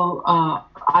 So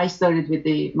I started with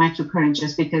the microcurrent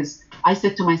just because I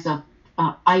said to myself,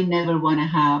 I never want to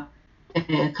have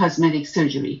a cosmetic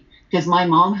surgery, because my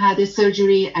mom had a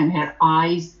surgery and her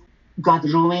eyes got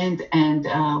ruined. And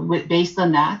based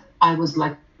on that, I was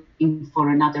like looking for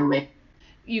another way.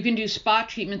 You can do spot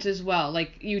treatments as well.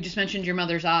 Like you just mentioned your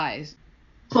mother's eyes.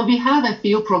 So we have a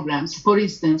few programs. For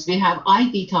instance, we have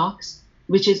eye detox,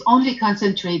 which is only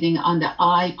concentrating on the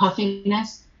eye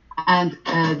puffiness and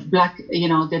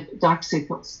the dark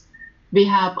circles. We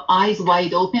have eyes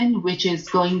wide open, which is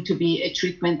going to be a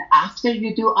treatment after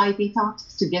you do eye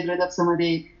detox to get rid of some of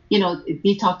the,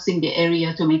 detoxing the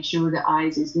area to make sure the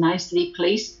eyes is nicely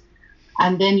placed.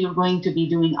 And then you're going to be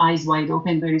doing eyes wide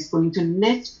open, where it's going to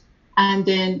lift and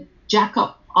then jack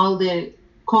up all the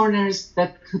corners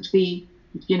that could be,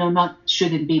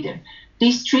 shouldn't be there.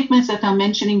 These treatments that I'm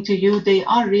mentioning to you, they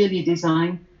are really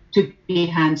designed to be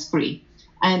hands-free,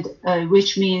 and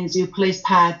which means you place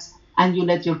pads and you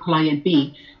let your client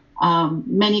be.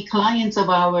 Many clients of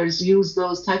ours use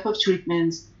those type of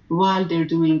treatments while they're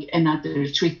doing another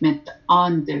treatment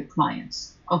on their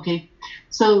clients. Okay,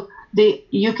 so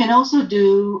you can also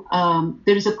do,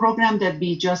 there is a program that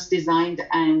we just designed,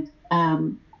 and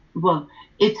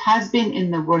it has been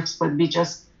in the works, but we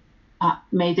just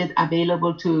made it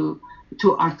available to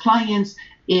our clients,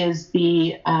 is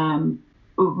the,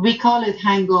 we call it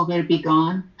Hangover Be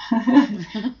Gone,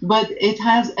 but it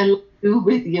has a lot to do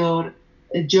with your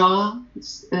jaw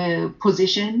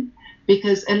position,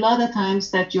 because a lot of times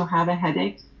that you have a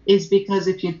headache is because,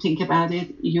 if you think about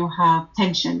it, you have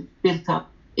tension built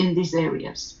up in these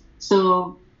areas.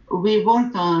 So we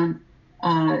work on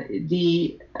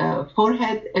the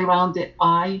forehead, around the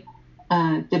eye,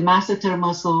 the masseter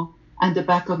muscle, and the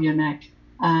back of your neck.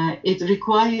 It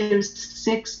requires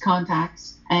 6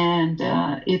 contacts, and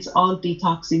it's all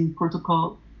detoxing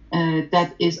protocol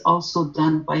that is also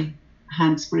done by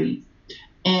hands-free.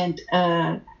 And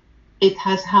it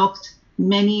has helped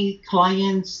many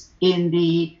clients in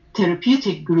the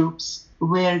therapeutic groups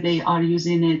where they are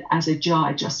using it as a jaw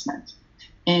adjustment.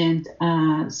 And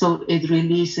so it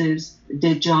releases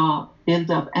the jaw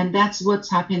buildup. And that's what's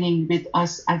happening with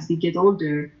us as we get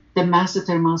older. The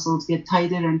masseter muscles get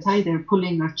tighter and tighter,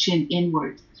 pulling our chin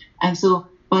inward. And so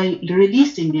by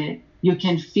releasing it, you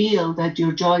can feel that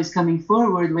your jaw is coming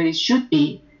forward where it should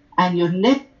be, and your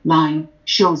lip line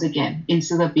shows again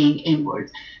instead of being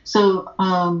inward. So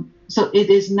so it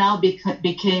is now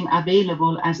became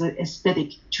available as an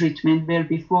aesthetic treatment, where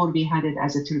before we had it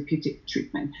as a therapeutic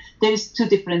treatment. There's 2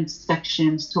 different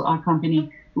sections to our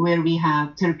company where we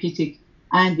have therapeutic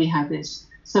and we have this.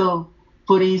 So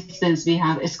for instance, we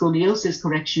have a scoliosis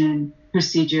correction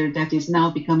procedure that is now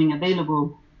becoming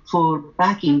available for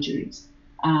back injuries,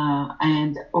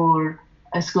 or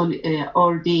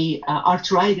the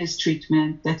arthritis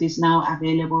treatment that is now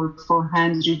available for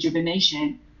hand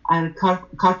rejuvenation, and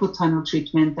carpal tunnel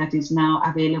treatment that is now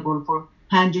available for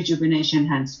hand rejuvenation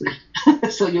hands-free.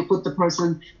 So you put the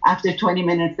person, after 20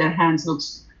 minutes, their hands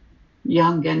looks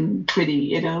young and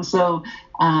pretty, So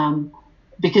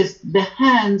because the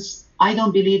hands, I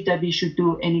don't believe that we should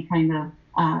do any kind of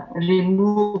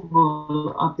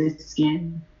removal of the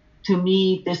skin. To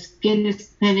me, the skin is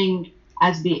thinning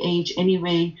as we age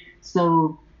anyway.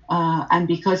 So, and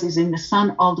because it's in the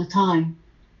sun all the time,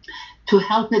 to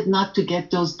help it not to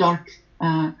get those dark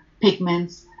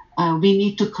pigments, we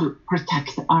need to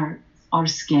protect our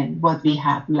skin, what we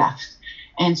have left.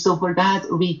 And so for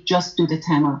that, we just do the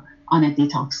TEMA on a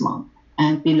detox mode,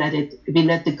 and we let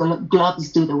the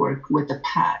gloves do the work with the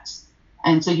pads.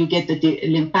 And so you get the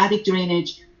lymphatic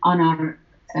drainage on our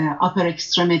upper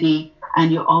extremity,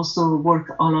 and you also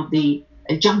work all of the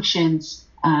junctions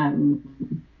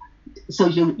Um, so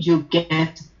you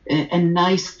get a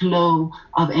nice flow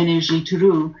of energy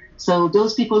through. So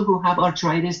those people who have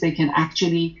arthritis, they can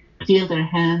actually feel their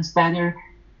hands better.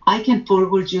 I can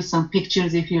forward you some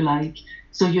pictures if you like,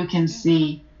 so you can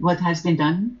see what has been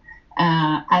done.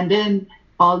 And then,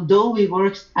 although we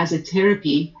work as a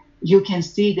therapy, you can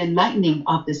see the lightening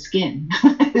of the skin.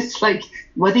 It's like,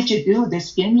 what did you do? The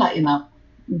skin lighten up,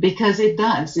 because it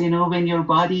does. When your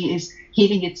body is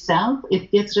healing itself,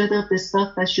 it gets rid of the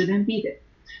stuff that shouldn't be there.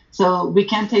 So we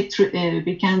can't take,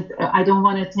 we can't. I don't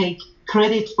want to take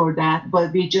credit for that,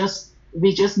 but we just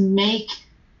make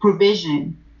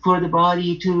provision for the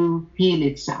body to heal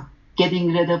itself,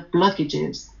 getting rid of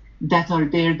blockages that are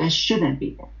there that shouldn't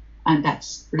be there, and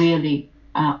that's really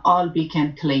all we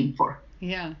can claim for.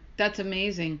 Yeah, that's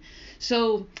amazing.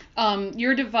 So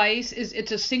your device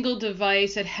it's a single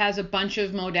device that has a bunch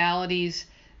of modalities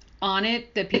on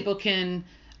it that people can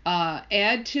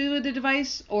add to the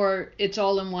device, or it's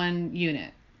all in one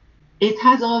unit? It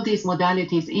has all these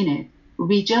modalities in it.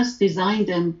 We just designed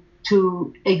them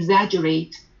to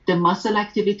exaggerate the muscle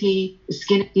activity,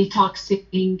 skin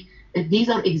detoxing. These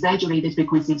are exaggerated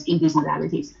frequencies in these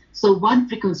modalities. So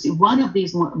one of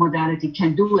these modality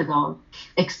can do it all,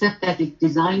 except that it's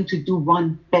designed to do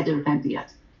one better than the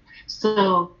other.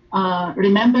 So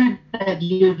remember that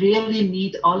you really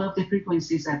need all of the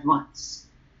frequencies at once,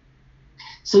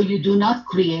 so you do not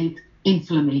create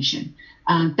inflammation.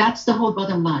 That's the whole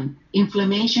bottom line.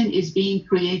 Inflammation is being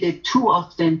created too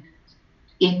often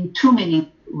in too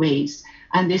many ways.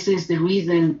 And this is the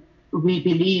reason we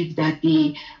believe that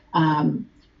the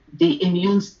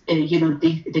immune,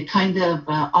 the kind of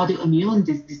autoimmune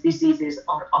diseases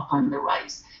are up on the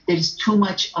rise. There is too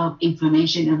much of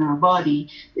inflammation in our body,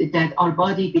 that our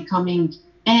body becoming,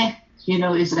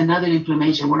 is another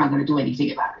inflammation. We're not going to do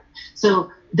anything about it.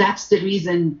 So that's the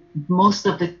reason most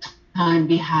of the time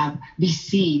we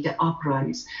see the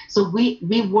uprise. So we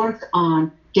work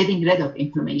on getting rid of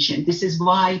inflammation. This is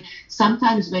why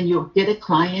sometimes when you get a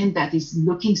client that is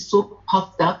looking so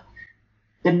puffed up,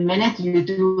 the minute you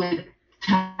do a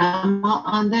camera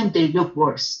on them, they look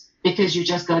worse, because you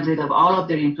just got rid of all of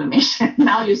their inflammation.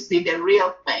 Now you see the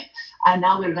real thing. And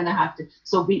now we're going to have to,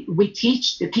 so we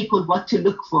teach the people what to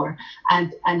look for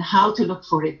and how to look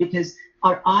for it, because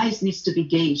our eyes needs to be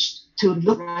gauged to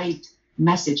look right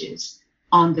messages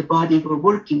on the body we're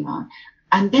working on.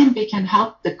 And then we can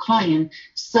help the client.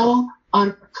 So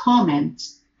our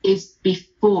comments is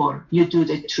before you do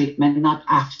the treatment, not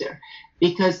after.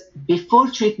 Because before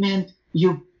treatment,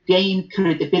 you gain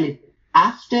credibility.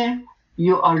 After,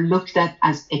 you are looked at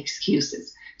as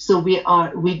excuses. So we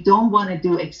don't want to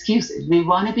do excuses. We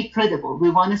want to be credible. We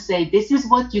want to say, this is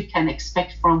what you can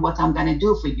expect from what I'm going to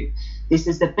do for you. This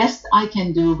is the best I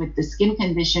can do with the skin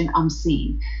condition I'm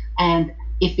seeing. And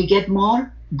if we get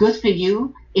more, good for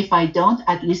you. If I don't,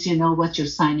 at least you know what you're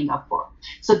signing up for.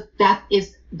 So that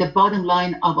is the bottom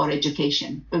line of our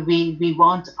education. We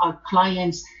want our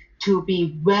clients to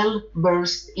be well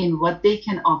versed in what they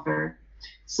can offer,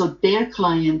 so their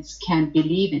clients can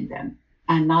believe in them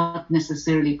and not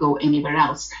necessarily go anywhere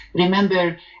else.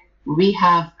 Remember, we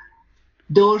have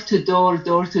door-to-door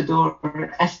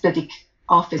aesthetic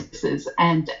offices,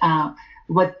 and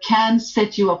what can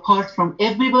set you apart from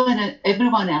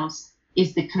everyone else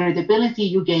is the credibility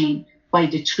you gain by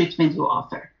the treatment you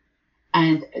offer.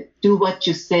 And do what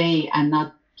you say and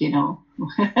not,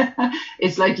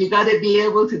 it's like you got to be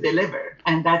able to deliver.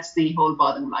 And that's the whole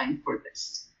bottom line for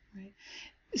this. Right.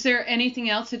 Is there anything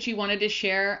else that you wanted to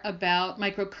share about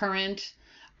microcurrent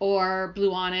or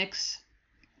Blue Onyx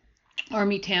or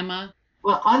Mitama?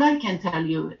 Well, all I can tell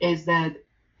you is that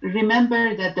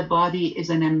remember that the body is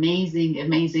an amazing,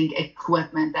 amazing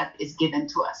equipment that is given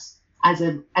to us as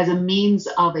a means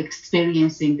of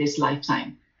experiencing this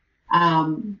lifetime.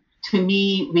 To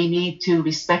me, we need to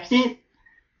respect it,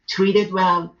 treat it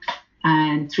well,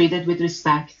 and treat it with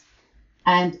respect,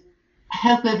 and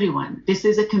help everyone. This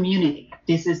is a community.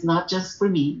 This is not just for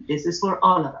me. This is for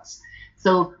all of us.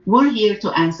 So we're here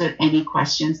to answer any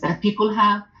questions that people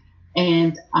have.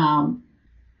 And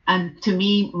to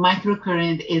me,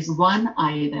 microcurrent is one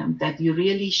item that you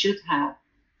really should have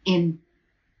in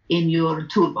your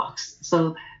toolbox.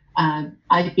 So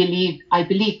I believe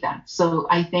that. So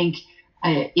I think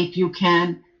if you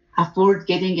can afford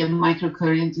getting a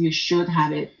microcurrent, you should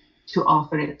have it to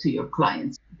offer it to your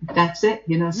clients. That's it.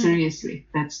 Seriously,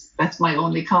 that's my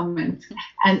only comment.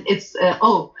 And it's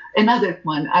another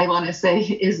one I want to say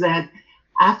is that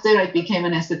after I became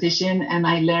an esthetician and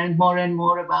I learned more and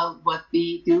more about what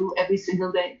we do every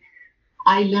single day,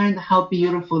 I learned how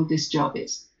beautiful this job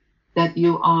is, that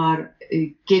you are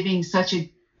giving such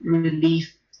a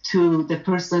relief to the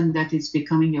person that is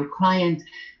becoming your client,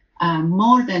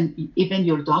 more than even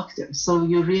your doctor. So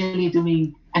you're really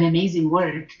doing an amazing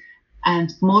work,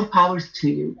 and more power to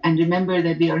you. And remember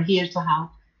that we are here to help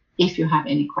if you have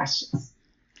any questions.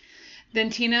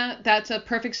 Then Tina, that's a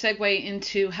perfect segue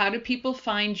into how do people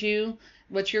find you?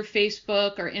 What's your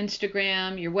Facebook or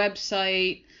Instagram, your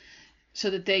website,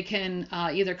 so that they can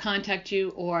either contact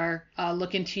you or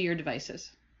look into your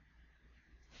devices?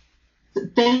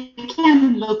 They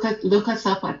can look us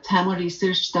up at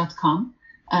tamoresearch.com.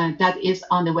 That is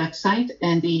on the website,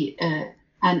 and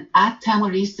at Tamo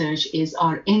Research is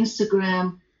our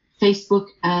Instagram, Facebook,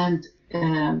 and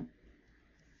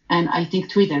I think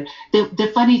Twitter.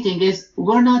 The funny thing is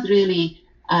we're not really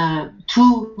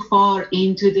too far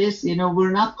into this.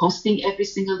 We're not posting every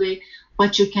single day,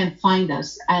 but you can find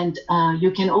us, and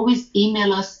you can always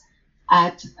email us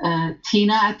at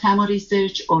Tina@Tamo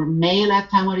Research or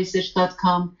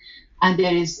mail@tamoresearch.com. And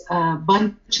there is a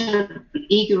bunch of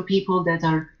eager people that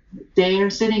are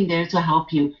there, sitting there to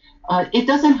help you. It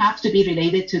doesn't have to be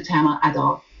related to Tamo at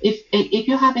all. If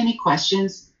you have any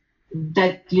questions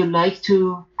that you like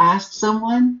to ask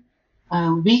someone,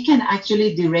 we can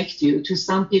actually direct you to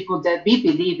some people that we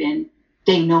believe in.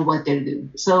 They know what they're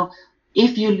doing. So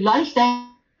if you like that,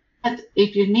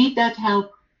 if you need that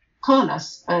help, call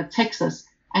us, text us,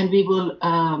 and we will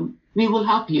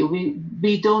help you.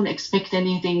 We don't expect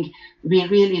anything. We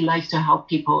really like to help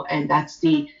people, and that's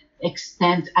the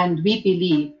extent. And we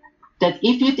believe that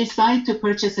if you decide to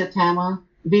purchase a Tamo,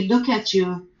 we look at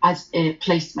you as a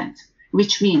placement,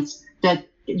 which means that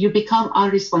you become our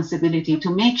responsibility to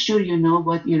make sure you know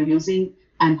what you're using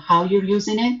and how you're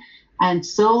using it. And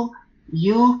so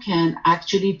you can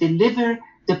actually deliver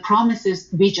the promises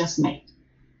we just made.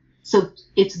 So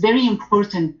it's very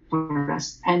important for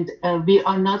us, and we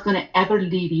are not going to ever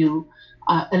leave you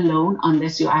alone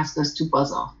unless you ask us to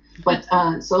buzz off. But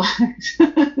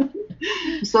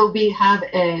so we have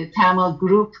a Tamo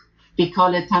group. We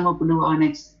call it Tamo Blue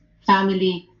Onyx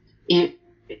Family.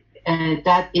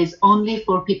 That is only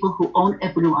for people who own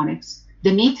a Blue Onyx.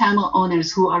 The Me Tamo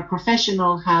owners who are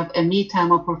professional have a Me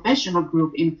Tamo professional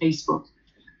group in Facebook.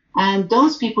 And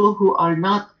those people who are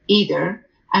not either,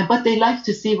 but they like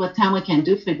to see what Tamo can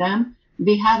do for them,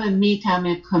 we have a Me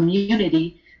Tamo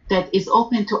community that is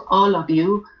open to all of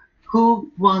you who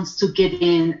wants to get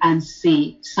in and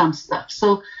see some stuff.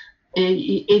 So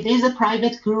it is a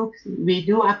private group. We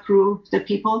do approve the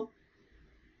people,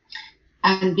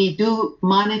 and we do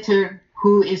monitor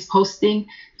who is posting.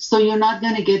 So you're not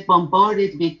going to get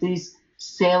bombarded with these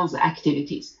sales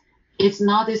activities. It's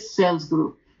not a sales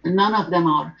group. None of them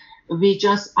are. We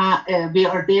just we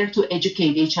are there to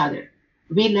educate each other.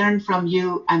 We learn from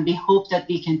you, and we hope that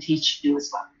we can teach you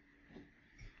as well.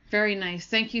 Very nice.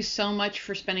 Thank you so much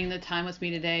for spending the time with me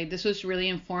today. This was really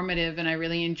informative, and I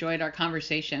really enjoyed our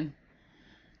conversation.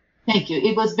 Thank you.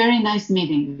 It was very nice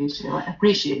meeting you, Sheila. I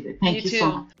appreciate it. Thank you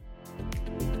so much.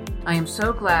 I am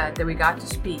so glad that we got to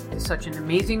speak to such an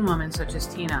amazing woman such as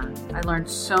Tina. I learned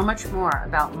so much more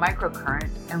about microcurrent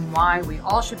and why we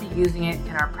all should be using it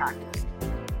in our practice.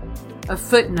 A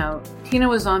footnote, Tina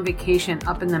was on vacation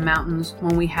up in the mountains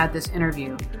when we had this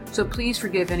interview, so please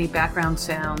forgive any background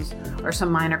sounds or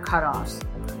some minor cutoffs.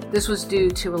 This was due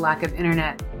to a lack of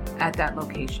internet at that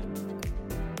location.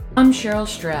 I'm Cheryl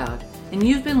Stroud, and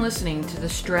you've been listening to the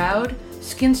Stroud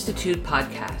Skinstitute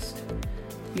podcast.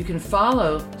 You can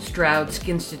follow Stroud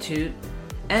Skinstitute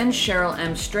and Cheryl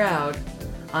M. Stroud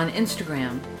on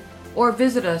Instagram, or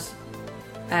visit us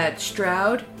at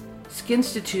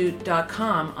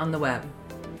StroudSkinstitute.com on the web.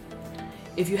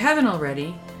 If you haven't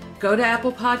already, go to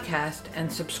Apple Podcast and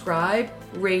subscribe,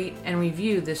 rate, and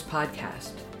review this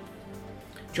podcast.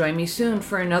 Join me soon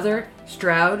for another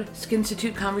Stroud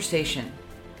Skinstitute conversation.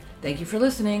 Thank you for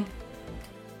listening.